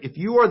 Even if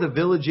you are the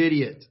village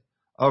idiot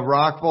of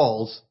Rock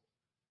Falls,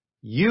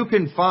 you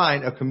can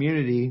find a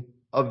community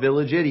of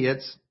village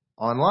idiots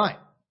online.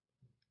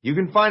 You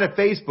can find a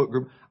Facebook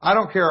group. I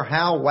don't care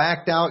how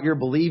whacked out your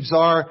beliefs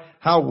are,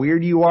 how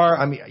weird you are.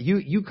 I mean,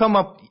 you come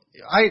up,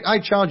 I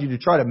challenge you to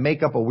try to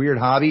make up a weird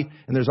hobby,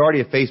 and there's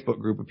already a Facebook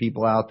group of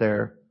people out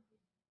there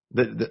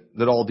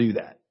that all do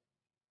that.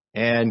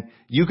 And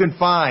you can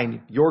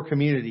find your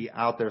community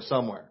out there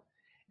somewhere.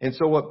 And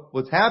so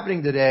what's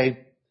happening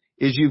today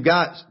is you've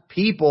got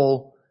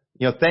people,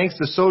 thanks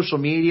to social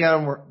media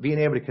and we're being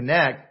able to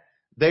connect,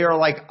 they are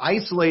like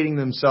isolating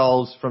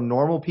themselves from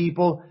normal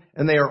people,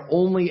 and they are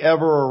only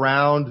ever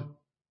around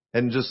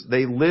and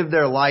they live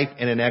their life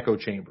in an echo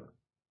chamber.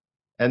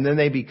 And then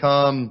they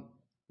become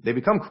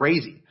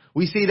crazy.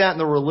 We see that in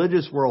the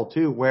religious world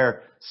too,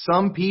 where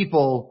some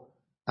people,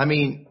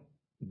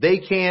 they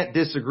can't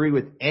disagree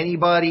with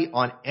anybody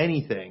on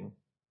anything.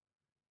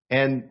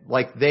 And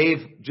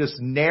they've just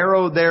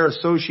narrowed their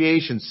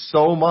association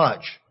so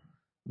much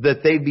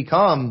that they've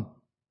become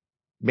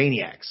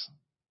maniacs.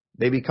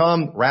 They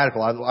become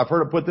radical. I've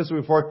heard it put this way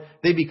before.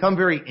 They become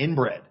very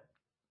inbred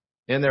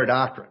in their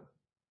doctrine.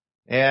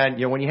 And,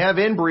 when you have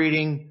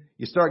inbreeding,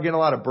 you start getting a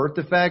lot of birth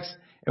defects.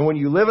 And when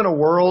you live in a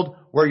world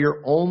where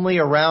you're only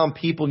around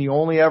people and you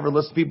only ever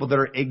listen to people that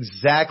are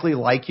exactly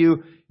like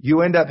you,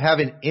 you end up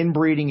having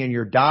inbreeding in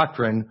your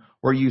doctrine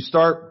where you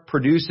start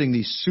producing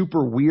these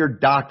super weird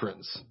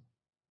doctrines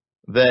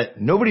that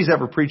nobody's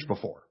ever preached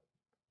before.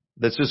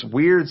 That's just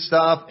weird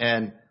stuff.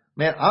 And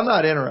man, I'm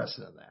not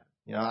interested in that.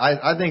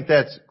 I think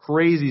that's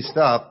crazy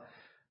stuff,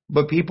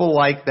 but people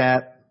like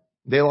that.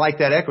 They like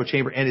that echo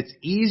chamber, and it's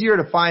easier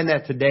to find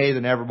that today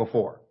than ever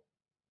before.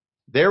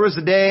 There was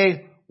a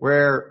day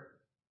where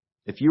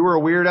if you were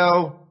a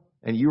weirdo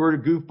and you were a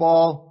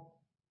goofball,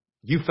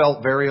 you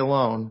felt very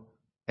alone.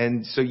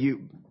 And so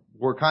you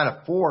were kind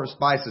of forced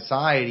by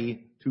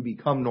society to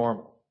become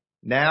normal.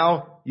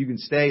 Now you can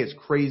stay as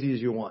crazy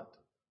as you want,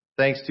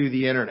 thanks to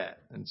the internet.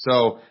 And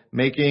so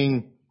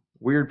making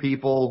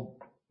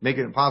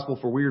it possible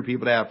for weird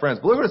people to have friends.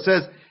 But look what it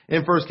says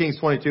in 1 Kings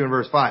 22 and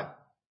verse 5.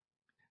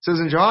 It says,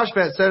 and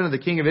Jehoshaphat said unto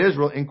the king of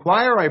Israel,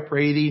 inquire, I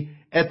pray thee,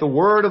 at the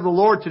word of the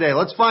Lord today.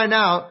 Let's find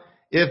out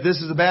if this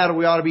is a battle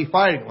we ought to be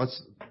fighting.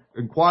 Let's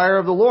inquire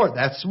of the Lord.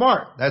 That's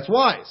smart. That's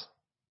wise.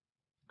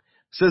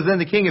 It says, then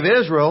the king of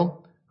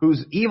Israel,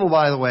 who's evil,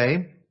 by the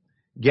way,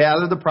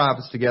 gathered the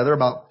prophets together,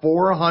 about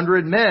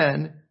 400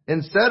 men,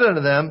 and said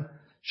unto them,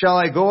 shall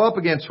I go up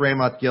against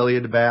Ramoth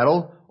Gilead to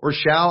battle, or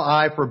shall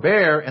I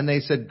forbear? And they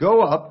said,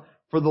 go up,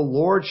 for the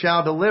Lord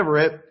shall deliver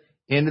it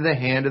into the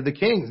hand of the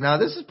kings. Now,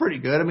 this is pretty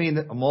good.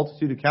 A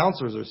multitude of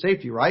counselors are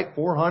safety, right?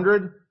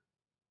 400,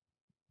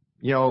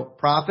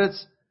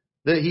 prophets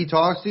that he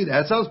talks to.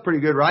 That sounds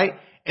pretty good, right?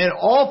 And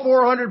all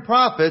 400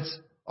 prophets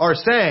are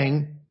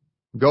saying,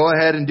 go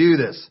ahead and do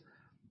this.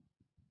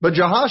 But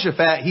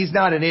Jehoshaphat, he's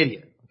not an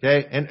idiot.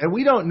 Okay. And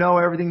we don't know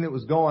everything that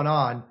was going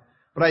on,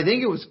 but I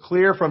think it was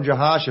clear from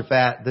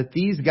Jehoshaphat that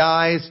these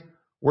guys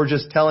were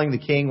just telling the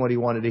king what he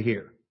wanted to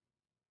hear.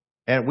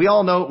 And we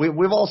all know,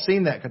 we've all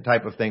seen that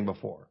type of thing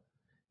before.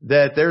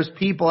 That there's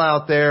people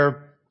out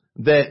there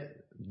that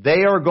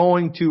they are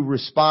going to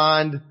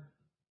respond,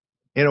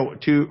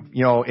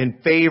 in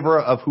favor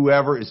of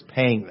whoever is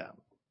paying them.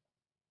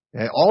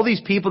 Okay? All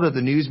these people that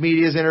the news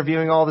media is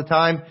interviewing all the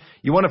time,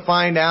 you want to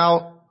find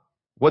out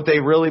what they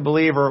really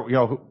believe,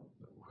 or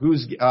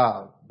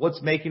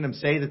what's making them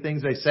say the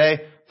things they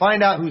say.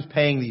 Find out who's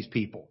paying these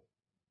people,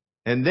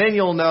 and then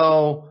you'll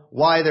know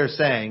why they're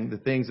saying the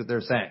things that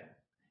they're saying.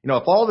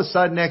 If all of a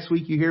sudden next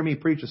week you hear me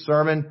preach a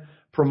sermon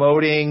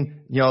promoting,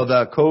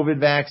 the COVID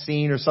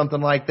vaccine or something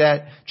like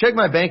that, check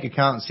my bank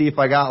account and see if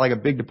I got like a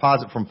big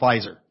deposit from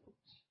Pfizer.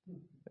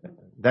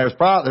 There's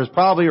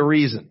probably a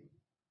reason.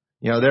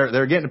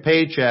 They're getting a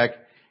paycheck,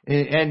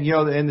 and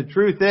the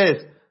truth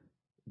is,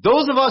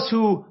 those of us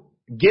who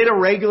get a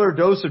regular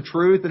dose of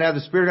truth and have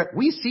the Spirit of God,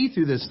 we see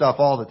through this stuff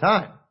all the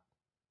time.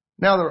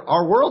 Now,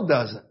 our world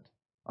doesn't.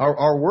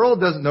 Our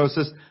world doesn't notice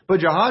this, but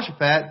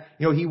Jehoshaphat,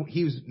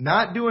 he was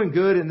not doing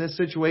good in this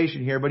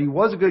situation here, but he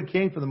was a good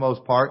king for the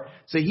most part.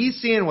 So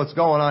he's seeing what's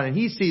going on, and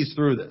he sees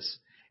through this.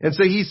 And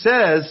so he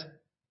says,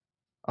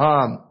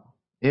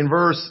 in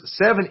verse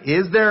 7,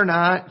 is there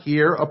not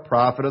here a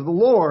prophet of the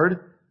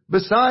Lord,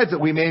 besides that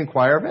we may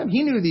inquire of him?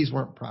 He knew these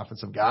weren't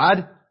prophets of God.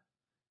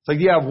 It's like,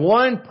 you have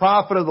one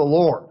prophet of the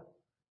Lord.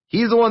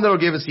 He's the one that will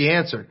give us the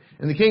answer.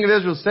 And the king of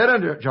Israel said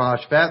unto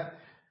Jehoshaphat,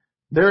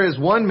 there is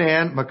one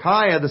man,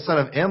 Micaiah, the son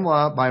of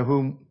Imlah, by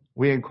whom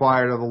we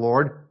inquired of the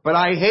Lord, but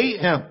I hate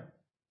him.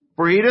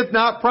 For he doth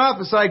not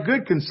prophesy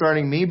good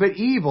concerning me, but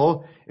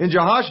evil. And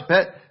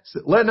Jehoshaphat,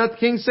 let not the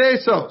king say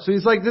so. So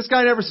he's like, this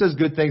guy never says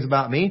good things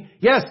about me.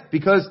 Yes,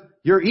 because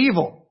you're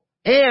evil.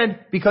 And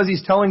because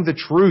he's telling the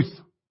truth.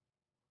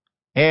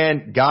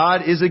 And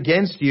God is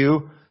against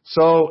you.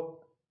 So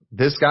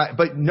this guy,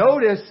 but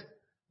notice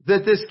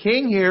that this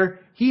king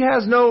here, he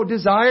has no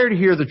desire to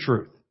hear the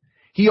truth.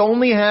 He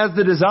only has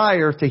the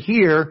desire to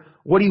hear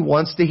what he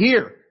wants to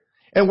hear.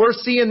 And we're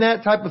seeing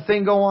that type of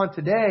thing go on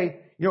today,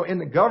 in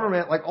the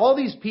government. Like all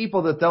these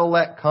people that they'll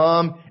let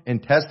come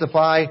and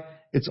testify,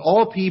 it's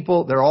all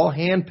people, they're all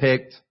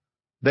handpicked.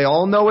 They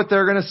all know what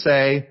they're going to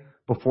say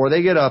before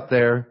they get up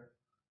there.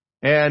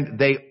 And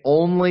they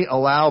only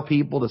allow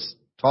people to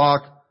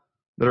talk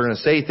that are going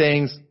to say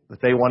things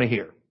that they want to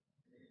hear.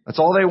 That's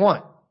all they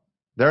want.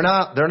 They're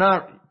not,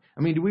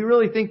 do we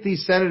really think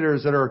these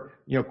senators that are,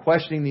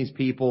 questioning these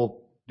people,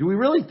 do we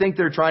really think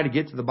they're trying to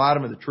get to the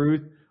bottom of the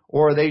truth,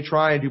 or are they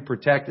trying to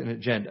protect an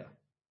agenda?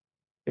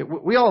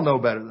 We all know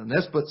better than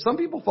this, but some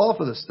people fall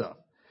for this stuff.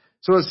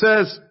 So it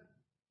says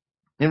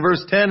in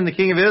verse 10, and the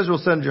king of Israel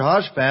said to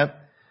Jehoshaphat,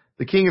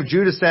 the king of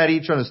Judah sat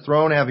each on his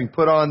throne, having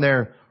put on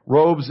their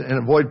robes and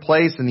a void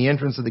place in the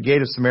entrance of the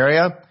gate of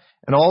Samaria,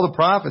 and all the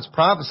prophets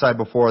prophesied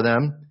before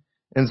them.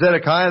 And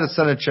Zedekiah the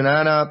son of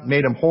Chenaanah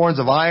made him horns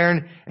of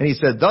iron, and he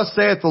said, thus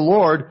saith the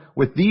Lord,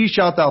 with these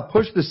shalt thou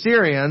push the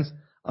Syrians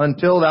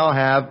until thou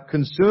have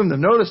consumed them.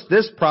 Notice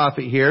this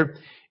prophet here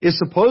is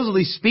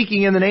supposedly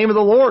speaking in the name of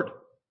the Lord.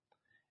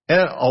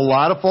 And a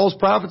lot of false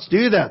prophets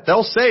do that.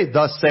 They'll say,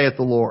 thus saith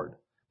the Lord.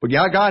 But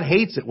yeah, God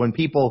hates it when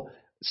people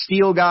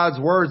steal God's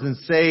words and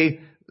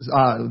say,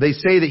 they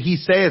say that he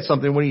saith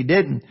something when he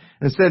didn't.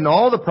 And it said, and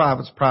all the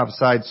prophets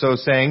prophesied so,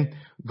 saying,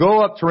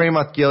 go up to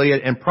Ramoth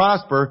Gilead and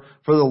prosper,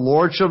 for the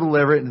Lord shall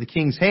deliver it into the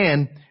king's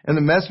hand. And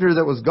the messenger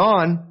that was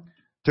gone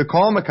to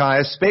call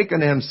Micaiah spake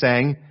unto him,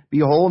 saying,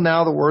 behold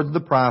now the words of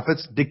the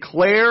prophets,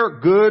 declare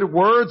good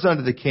words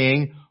unto the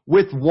king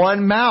with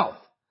one mouth.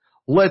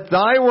 Let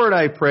thy word,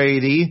 I pray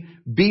thee,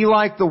 be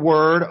like the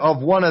word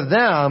of one of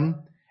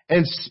them,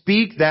 and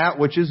speak that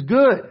which is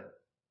good.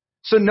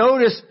 So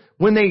notice,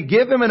 when they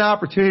give him an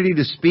opportunity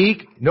to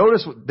speak,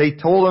 notice they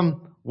told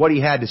him what he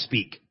had to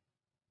speak.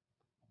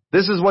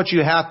 This is what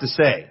you have to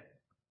say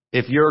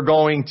if you're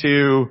going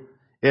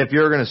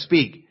to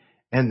speak.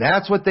 And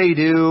that's what they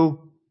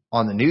do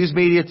on the news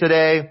media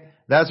today.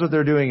 That's what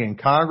they're doing in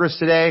Congress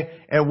today.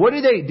 And what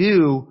do they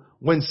do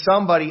when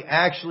somebody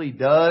actually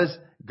does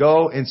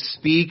go and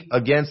speak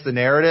against the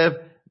narrative?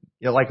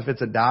 Like if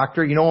it's a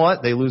doctor, you know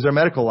what? They lose their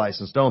medical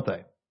license, don't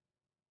they?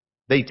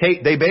 They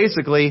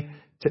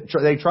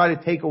try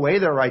to take away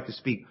their right to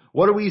speak.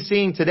 What are we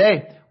seeing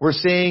today? We're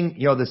seeing,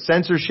 the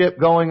censorship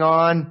going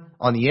on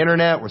the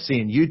internet. We're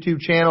seeing YouTube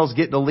channels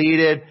get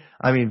deleted.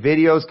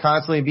 Videos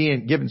constantly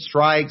being given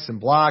strikes and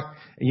blocked.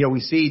 We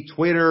see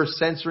Twitter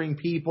censoring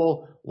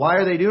people. Why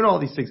are they doing all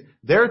these things?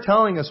 They're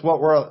telling us what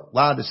we're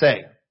allowed to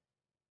say.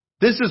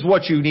 This is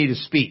what you need to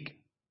speak.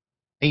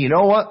 And you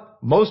know what?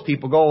 Most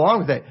people go along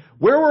with that.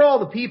 Where were all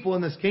the people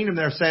in this kingdom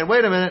that are saying,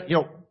 wait a minute,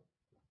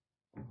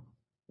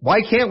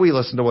 why can't we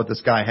listen to what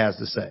this guy has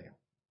to say?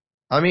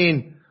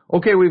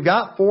 Okay, we've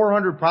got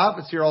 400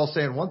 prophets here all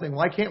saying one thing.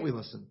 Why can't we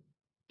listen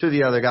to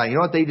the other guy? You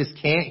know what? They just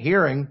can't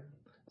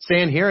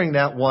stand hearing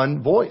that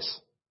one voice.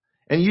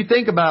 And you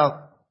think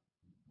about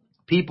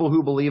people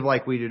who believe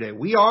like we do today.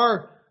 We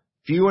are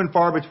few and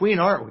far between,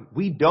 aren't we?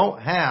 We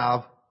don't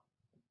have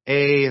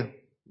a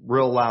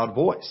real loud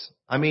voice.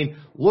 I mean,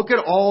 look at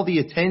all the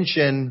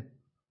attention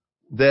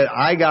that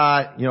I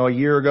got, a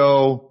year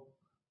ago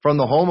from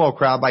the homo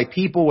crowd by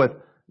people with,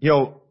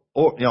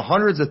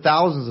 hundreds of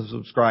thousands of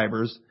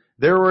subscribers.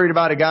 They're worried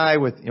about a guy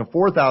with,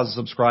 4,000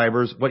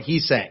 subscribers, what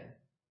he's saying.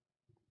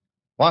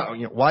 Why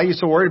are you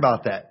so worried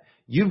about that?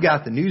 You've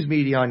got the news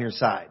media on your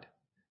side.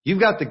 You've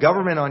got the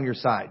government on your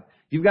side.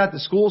 You've got the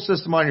school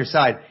system on your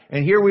side.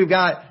 And here we've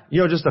got,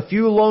 just a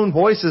few lone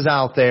voices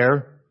out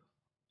there,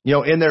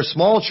 in their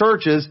small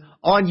churches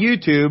on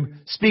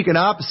YouTube speaking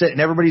opposite, and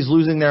everybody's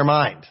losing their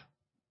mind.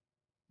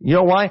 You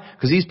know why?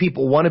 Because these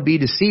people want to be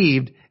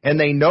deceived, and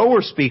they know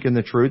we're speaking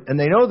the truth, and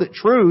they know that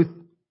truth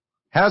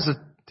has a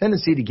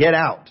tendency to get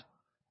out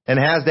and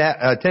has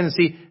that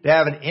tendency to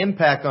have an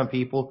impact on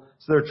people.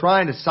 So they're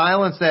trying to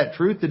silence that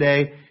truth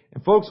today.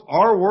 And folks,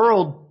 our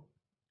world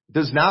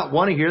does not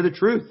want to hear the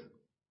truth.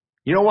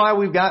 You know why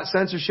we've got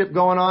censorship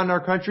going on in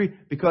our country?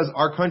 Because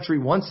our country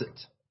wants it.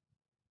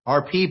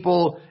 Our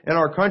people in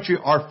our country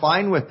are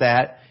fine with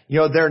that.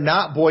 They're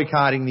not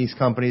boycotting these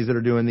companies that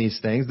are doing these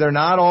things. They're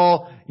not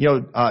all,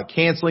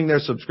 canceling their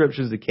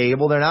subscriptions to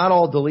cable. They're not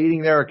all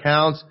deleting their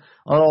accounts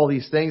on all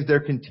these things.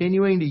 They're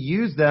continuing to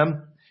use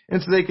them,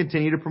 and so they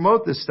continue to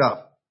promote this stuff.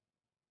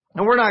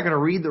 And we're not going to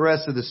read the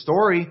rest of the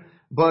story,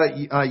 but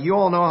you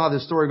all know how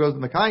this story goes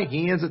with Micaiah.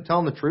 He ends up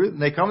telling the truth,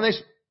 and they come and they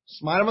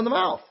smite him in the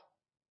mouth.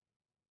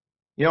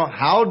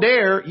 How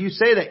dare you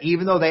say that,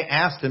 even though they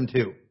asked him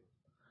to?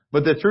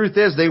 But the truth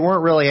is, they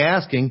weren't really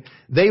asking.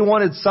 They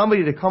wanted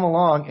somebody to come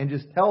along and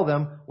just tell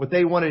them what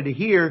they wanted to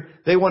hear.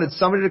 They wanted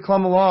somebody to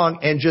come along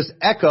and just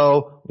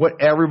echo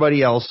what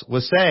everybody else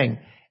was saying.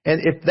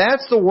 And if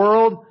that's the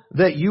world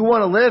that you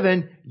want to live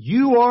in,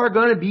 you are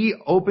going to be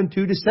open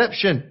to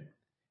deception.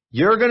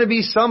 You're going to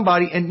be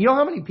somebody. And you know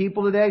how many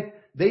people today,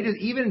 they just,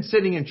 even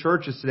sitting in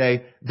churches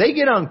today, they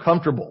get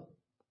uncomfortable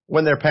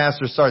when their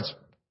pastor starts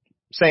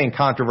saying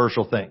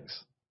controversial things.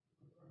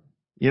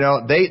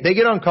 They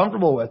get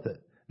uncomfortable with it.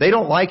 They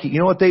don't like it. You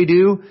know what they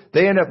do?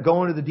 They end up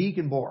going to the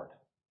deacon board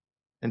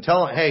and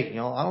telling, hey, I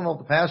don't know if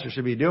the pastor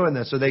should be doing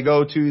this. So they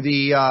go to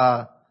the,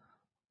 I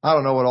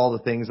don't know what all the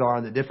things are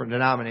in the different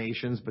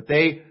denominations, but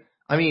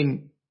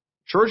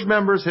church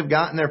members have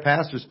gotten their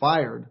pastors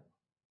fired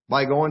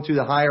by going to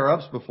the higher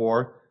ups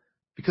before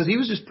because he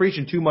was just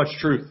preaching too much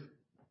truth.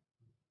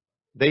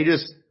 They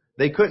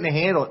couldn't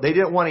handle it. They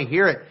didn't want to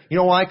hear it. You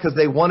know why? Because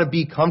they want to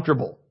be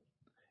comfortable.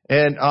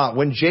 And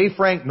when J.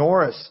 Frank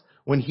Norris,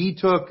 when he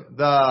took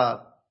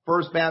the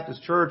First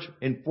Baptist Church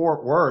in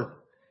Fort Worth,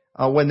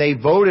 when they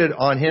voted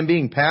on him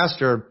being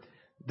pastor,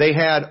 they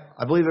had,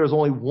 I believe there was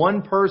only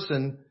one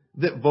person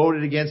that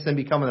voted against him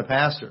becoming a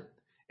pastor.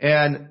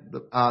 And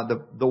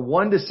the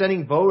one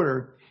dissenting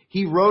voter,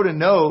 he wrote a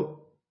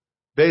note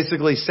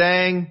basically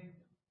saying,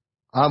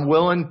 I'm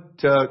willing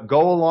to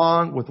go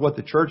along with what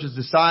the church has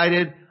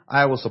decided.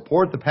 I will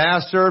support the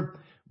pastor,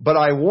 but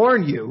I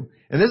warn you,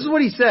 and this is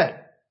what he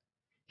said.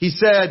 He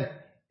said,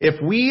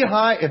 if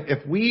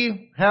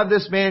we have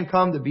this man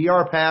come to be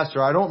our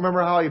pastor, I don't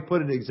remember how he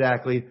put it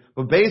exactly,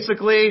 but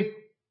basically,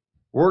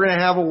 we're going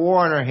to have a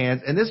war on our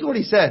hands. And this is what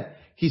he said.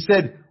 He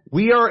said,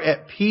 we are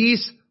at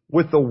peace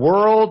with the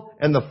world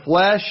and the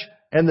flesh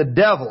and the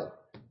devil.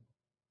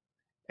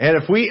 And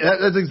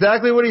that's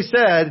exactly what he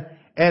said.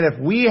 And if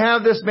we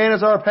have this man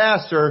as our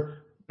pastor,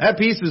 that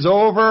peace is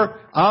over.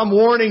 I'm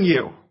warning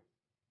you.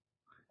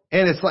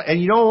 And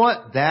you know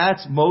what?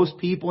 That's most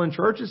people in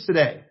churches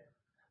today.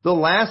 The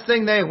last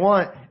thing they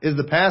want is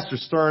the pastor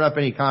stirring up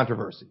any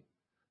controversy.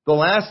 The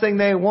last thing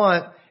they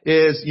want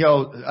is,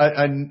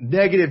 a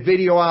negative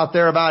video out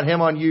there about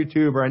him on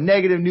YouTube or a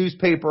negative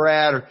newspaper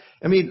ad.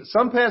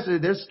 Some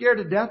pastors, they're scared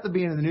to death of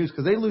being in the news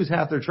because they lose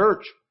half their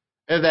church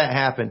if that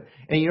happened.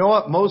 And you know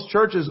what? Most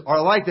churches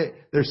are like that.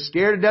 They're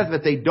scared to death of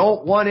it. They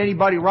don't want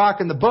anybody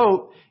rocking the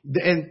boat.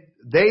 And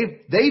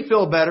they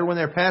feel better when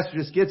their pastor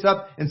just gets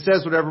up and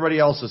says what everybody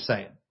else is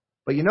saying.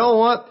 But you know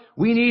what?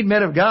 We need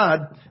men of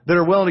God that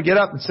are willing to get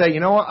up and say,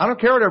 you know what? I don't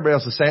care what everybody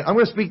else is saying. I'm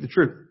going to speak the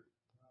truth.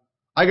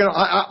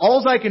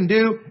 All I can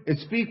do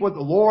is speak what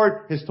the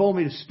Lord has told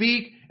me to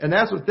speak. And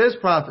that's what this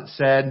prophet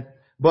said.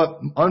 But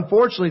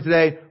unfortunately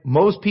today,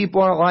 most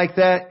people aren't like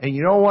that. And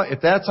you know what?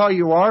 If that's how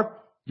you are,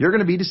 you're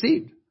going to be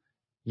deceived.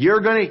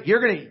 You're going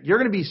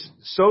to be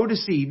so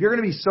deceived. You're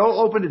going to be so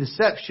open to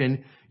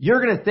deception.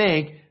 You're going to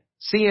think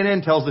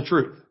CNN tells the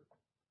truth.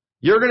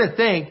 You're going to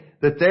think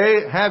that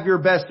they have your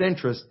best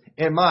interest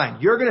in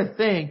mind. You're going to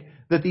think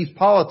that these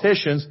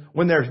politicians,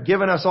 when they're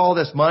giving us all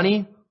this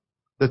money,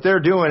 that they're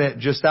doing it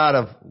just out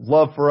of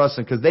love for us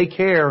and because they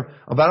care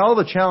about all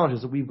the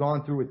challenges that we've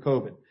gone through with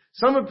COVID.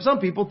 Some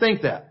people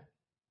think that.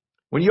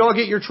 When you all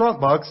get your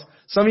Trump bucks,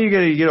 some of you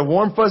get a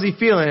warm, fuzzy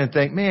feeling and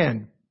think,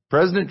 man,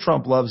 President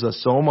Trump loves us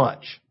so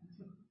much.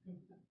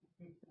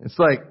 It's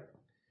like,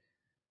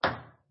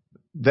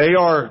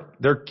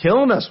 they're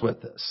killing us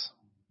with this.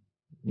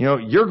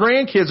 Your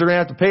grandkids are going to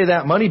have to pay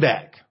that money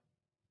back.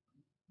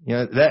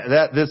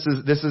 This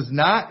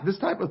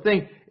type of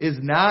thing is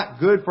not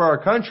good for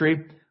our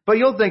country. But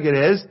you'll think it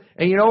is.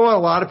 And you know what? A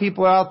lot of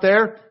people out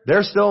there,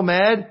 they're still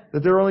mad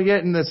that they're only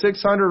getting the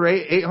 600 or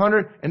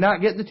 800 and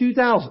not getting the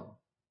 2,000.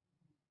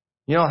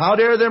 You know, how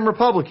dare them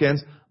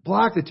Republicans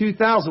block the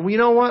 2,000? Well, you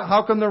know what?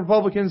 How come the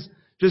Republicans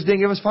just didn't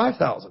give us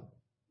 5,000?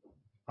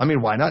 I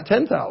mean, why not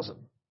 10,000?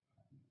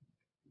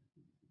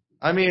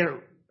 I mean,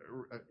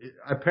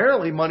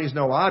 apparently money's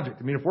no object.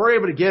 I mean, if we're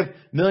able to give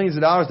millions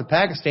of dollars to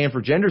Pakistan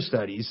for gender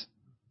studies,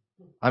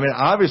 I mean,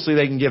 obviously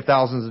they can give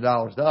thousands of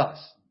dollars to us.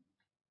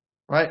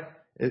 Right?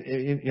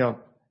 You know,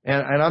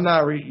 and I'm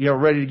not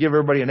ready to give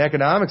everybody an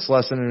economics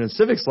lesson and a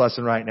civics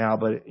lesson right now,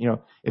 but you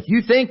know, if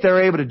you think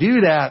they're able to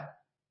do that,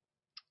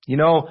 you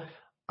know,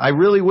 I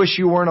really wish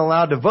you weren't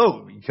allowed to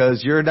vote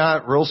because you're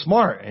not real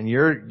smart and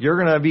you're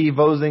going to be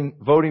voting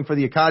for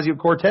the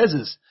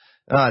Ocasio-Cortezes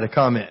to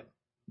come in.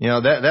 You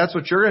know, that's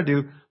what you're going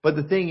to do. But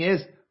the thing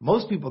is,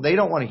 most people, they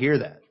don't want to hear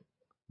that.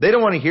 They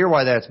don't want to hear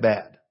why that's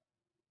bad.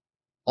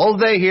 All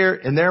they hear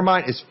in their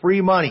mind is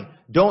free money.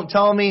 Don't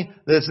tell me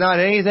that it's not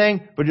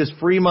anything but just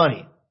free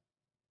money.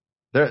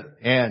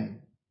 And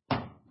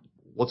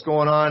what's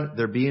going on?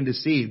 They're being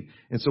deceived.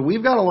 And so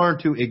we've got to learn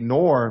to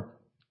ignore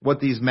what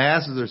these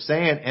masses are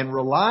saying and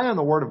rely on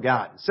the Word of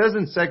God. It says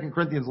in 2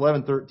 Corinthians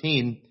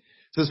 11:13, it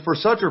says, "For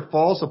such are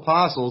false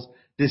apostles,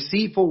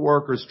 deceitful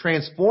workers,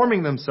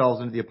 transforming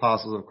themselves into the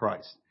apostles of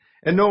Christ.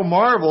 And no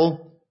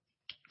marvel,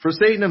 for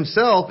Satan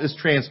himself is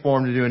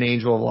transformed into an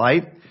angel of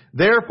light.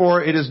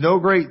 Therefore, it is no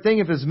great thing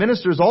if his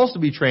ministers also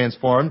be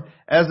transformed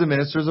as the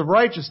ministers of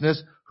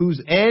righteousness,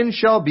 whose end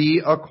shall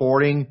be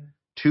according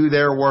to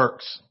their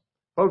works."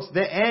 Folks,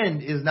 the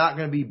end is not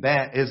going to be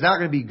bad, is not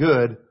going to be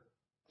good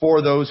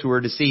for those who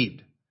are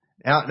deceived.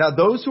 Now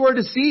those who are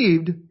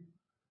deceived,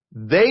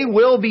 they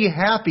will be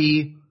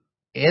happy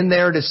in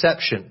their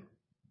deception.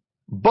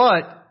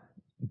 But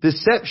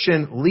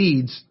deception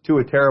leads to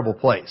a terrible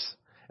place.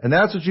 And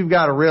that's what you've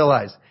got to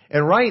realize.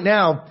 And right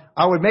now,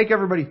 I would make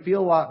everybody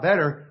feel a lot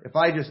better if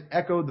I just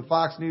echoed the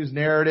Fox News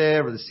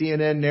narrative or the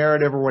CNN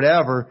narrative or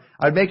whatever.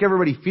 I'd make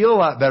everybody feel a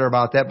lot better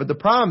about that. But the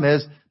problem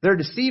is they're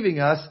deceiving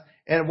us.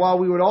 And while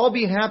we would all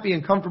be happy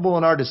and comfortable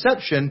in our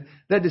deception,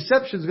 that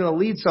deception is going to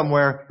lead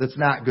somewhere that's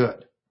not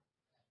good.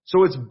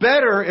 So it's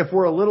better if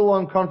we're a little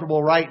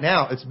uncomfortable right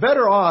now. It's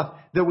better off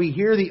that we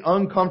hear the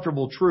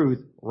uncomfortable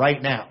truth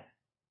right now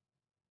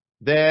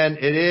than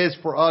it is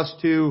for us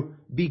to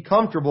be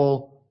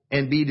comfortable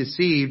and be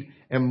deceived.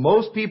 And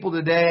most people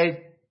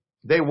today,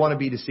 they want to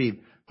be deceived.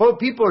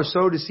 People are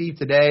so deceived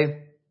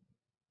today.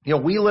 You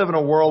know, we live in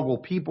a world where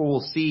people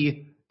will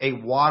see a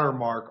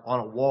watermark on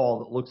a wall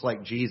that looks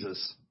like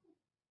Jesus,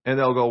 and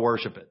they'll go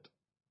worship it.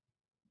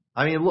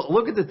 I mean,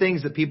 look at the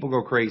things that people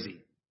go crazy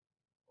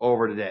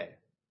over today.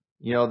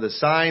 You know, the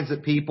signs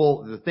that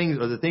people, the things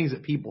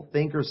that people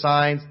think are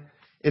signs.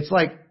 It's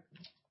like,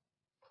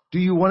 do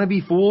you want to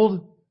be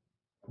fooled?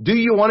 Do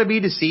you want to be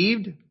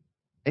deceived?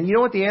 And you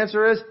know what the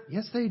answer is?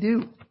 Yes, they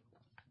do.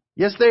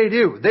 Yes, they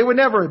do. They would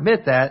never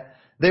admit that.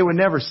 They would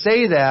never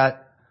say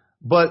that.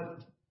 But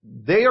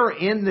they are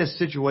in this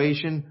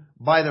situation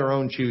by their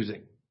own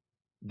choosing.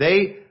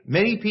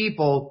 Many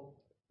people,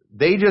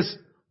 they just,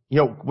 you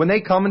know, when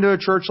they come into a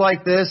church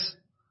like this,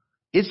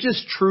 it's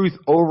just truth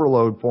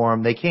overload for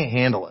them. They can't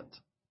handle it.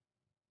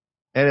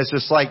 And it's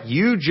just like,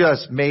 you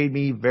just made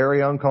me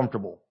very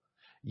uncomfortable.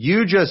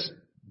 You just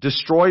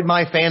destroyed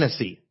my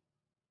fantasy.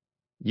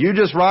 You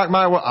just rocked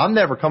my world. I'm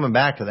never coming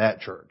back to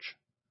that church.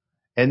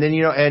 And then,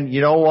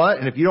 you know what?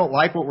 And if you don't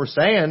like what we're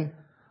saying,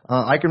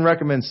 I can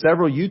recommend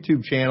several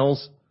YouTube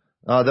channels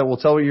that will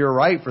tell you you're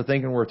right for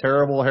thinking we're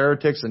terrible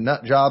heretics and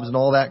nut jobs and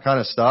all that kind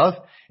of stuff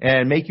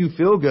and make you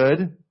feel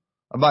good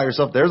about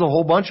yourself. There's a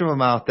whole bunch of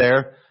them out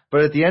there.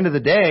 But at the end of the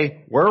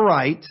day, we're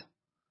right.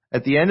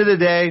 At the end of the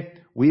day,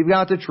 we've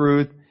got the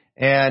truth.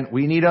 And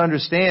we need to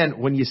understand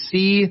when you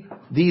see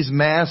these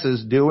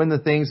masses doing the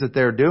things that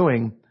they're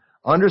doing,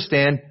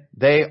 understand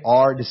they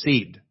are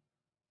deceived.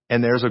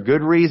 And there's a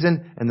good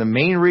reason, and the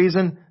main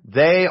reason,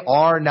 they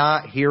are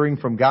not hearing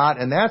from God.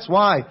 And that's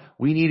why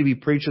we need to be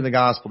preaching the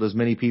gospel to as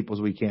many people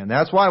as we can.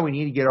 That's why we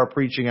need to get our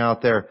preaching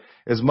out there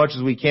as much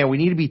as we can. We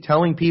need to be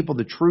telling people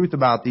the truth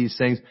about these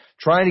things,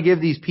 trying to give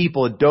these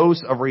people a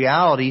dose of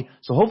reality,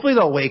 so hopefully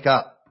they'll wake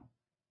up.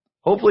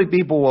 Hopefully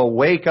people will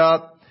wake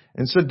up.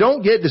 And so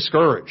don't get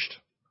discouraged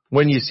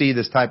when you see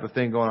this type of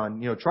thing going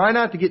on. You know, try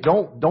not to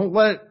don't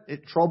let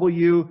it trouble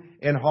you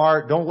in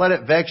heart. Don't let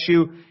it vex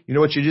you. You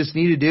know what you just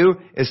need to do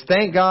is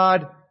thank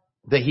God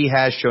that He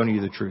has shown you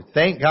the truth.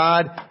 Thank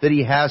God that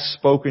He has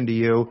spoken to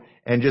you,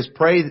 and just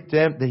pray to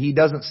Him that He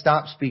doesn't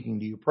stop speaking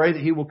to you. Pray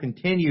that He will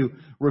continue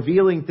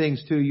revealing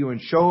things to you and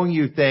showing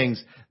you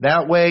things.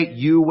 That way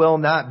you will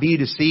not be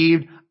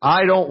deceived.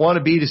 I don't want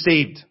to be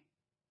deceived.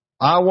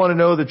 I want to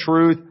know the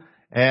truth.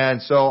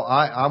 And so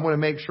I'm going to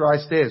make sure I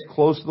stay as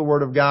close to the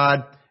Word of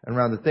God and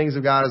around the things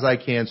of God as I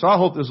can. So I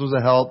hope this was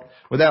a help.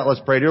 With that, let's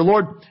pray. Dear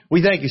Lord,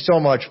 we thank You so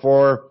much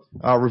for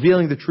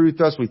revealing the truth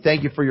to us. We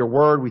thank You for Your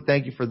Word. We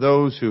thank You for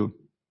those who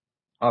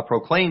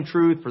proclaim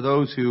truth, for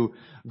those who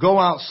go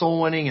out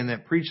soul winning and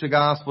that preach the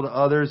gospel to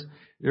others.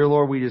 Dear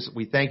Lord,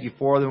 we thank you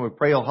for them. We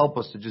pray you'll help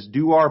us to just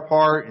do our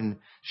part in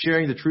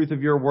sharing the truth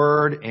of your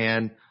word,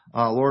 and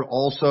Lord,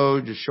 also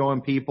just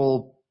showing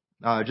people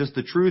just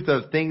the truth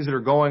of things that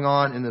are going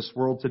on in this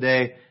world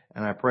today.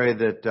 And I pray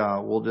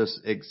that we'll just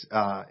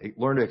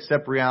learn to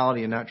accept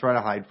reality and not try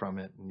to hide from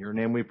it. In your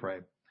name we pray.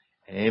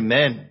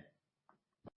 Amen.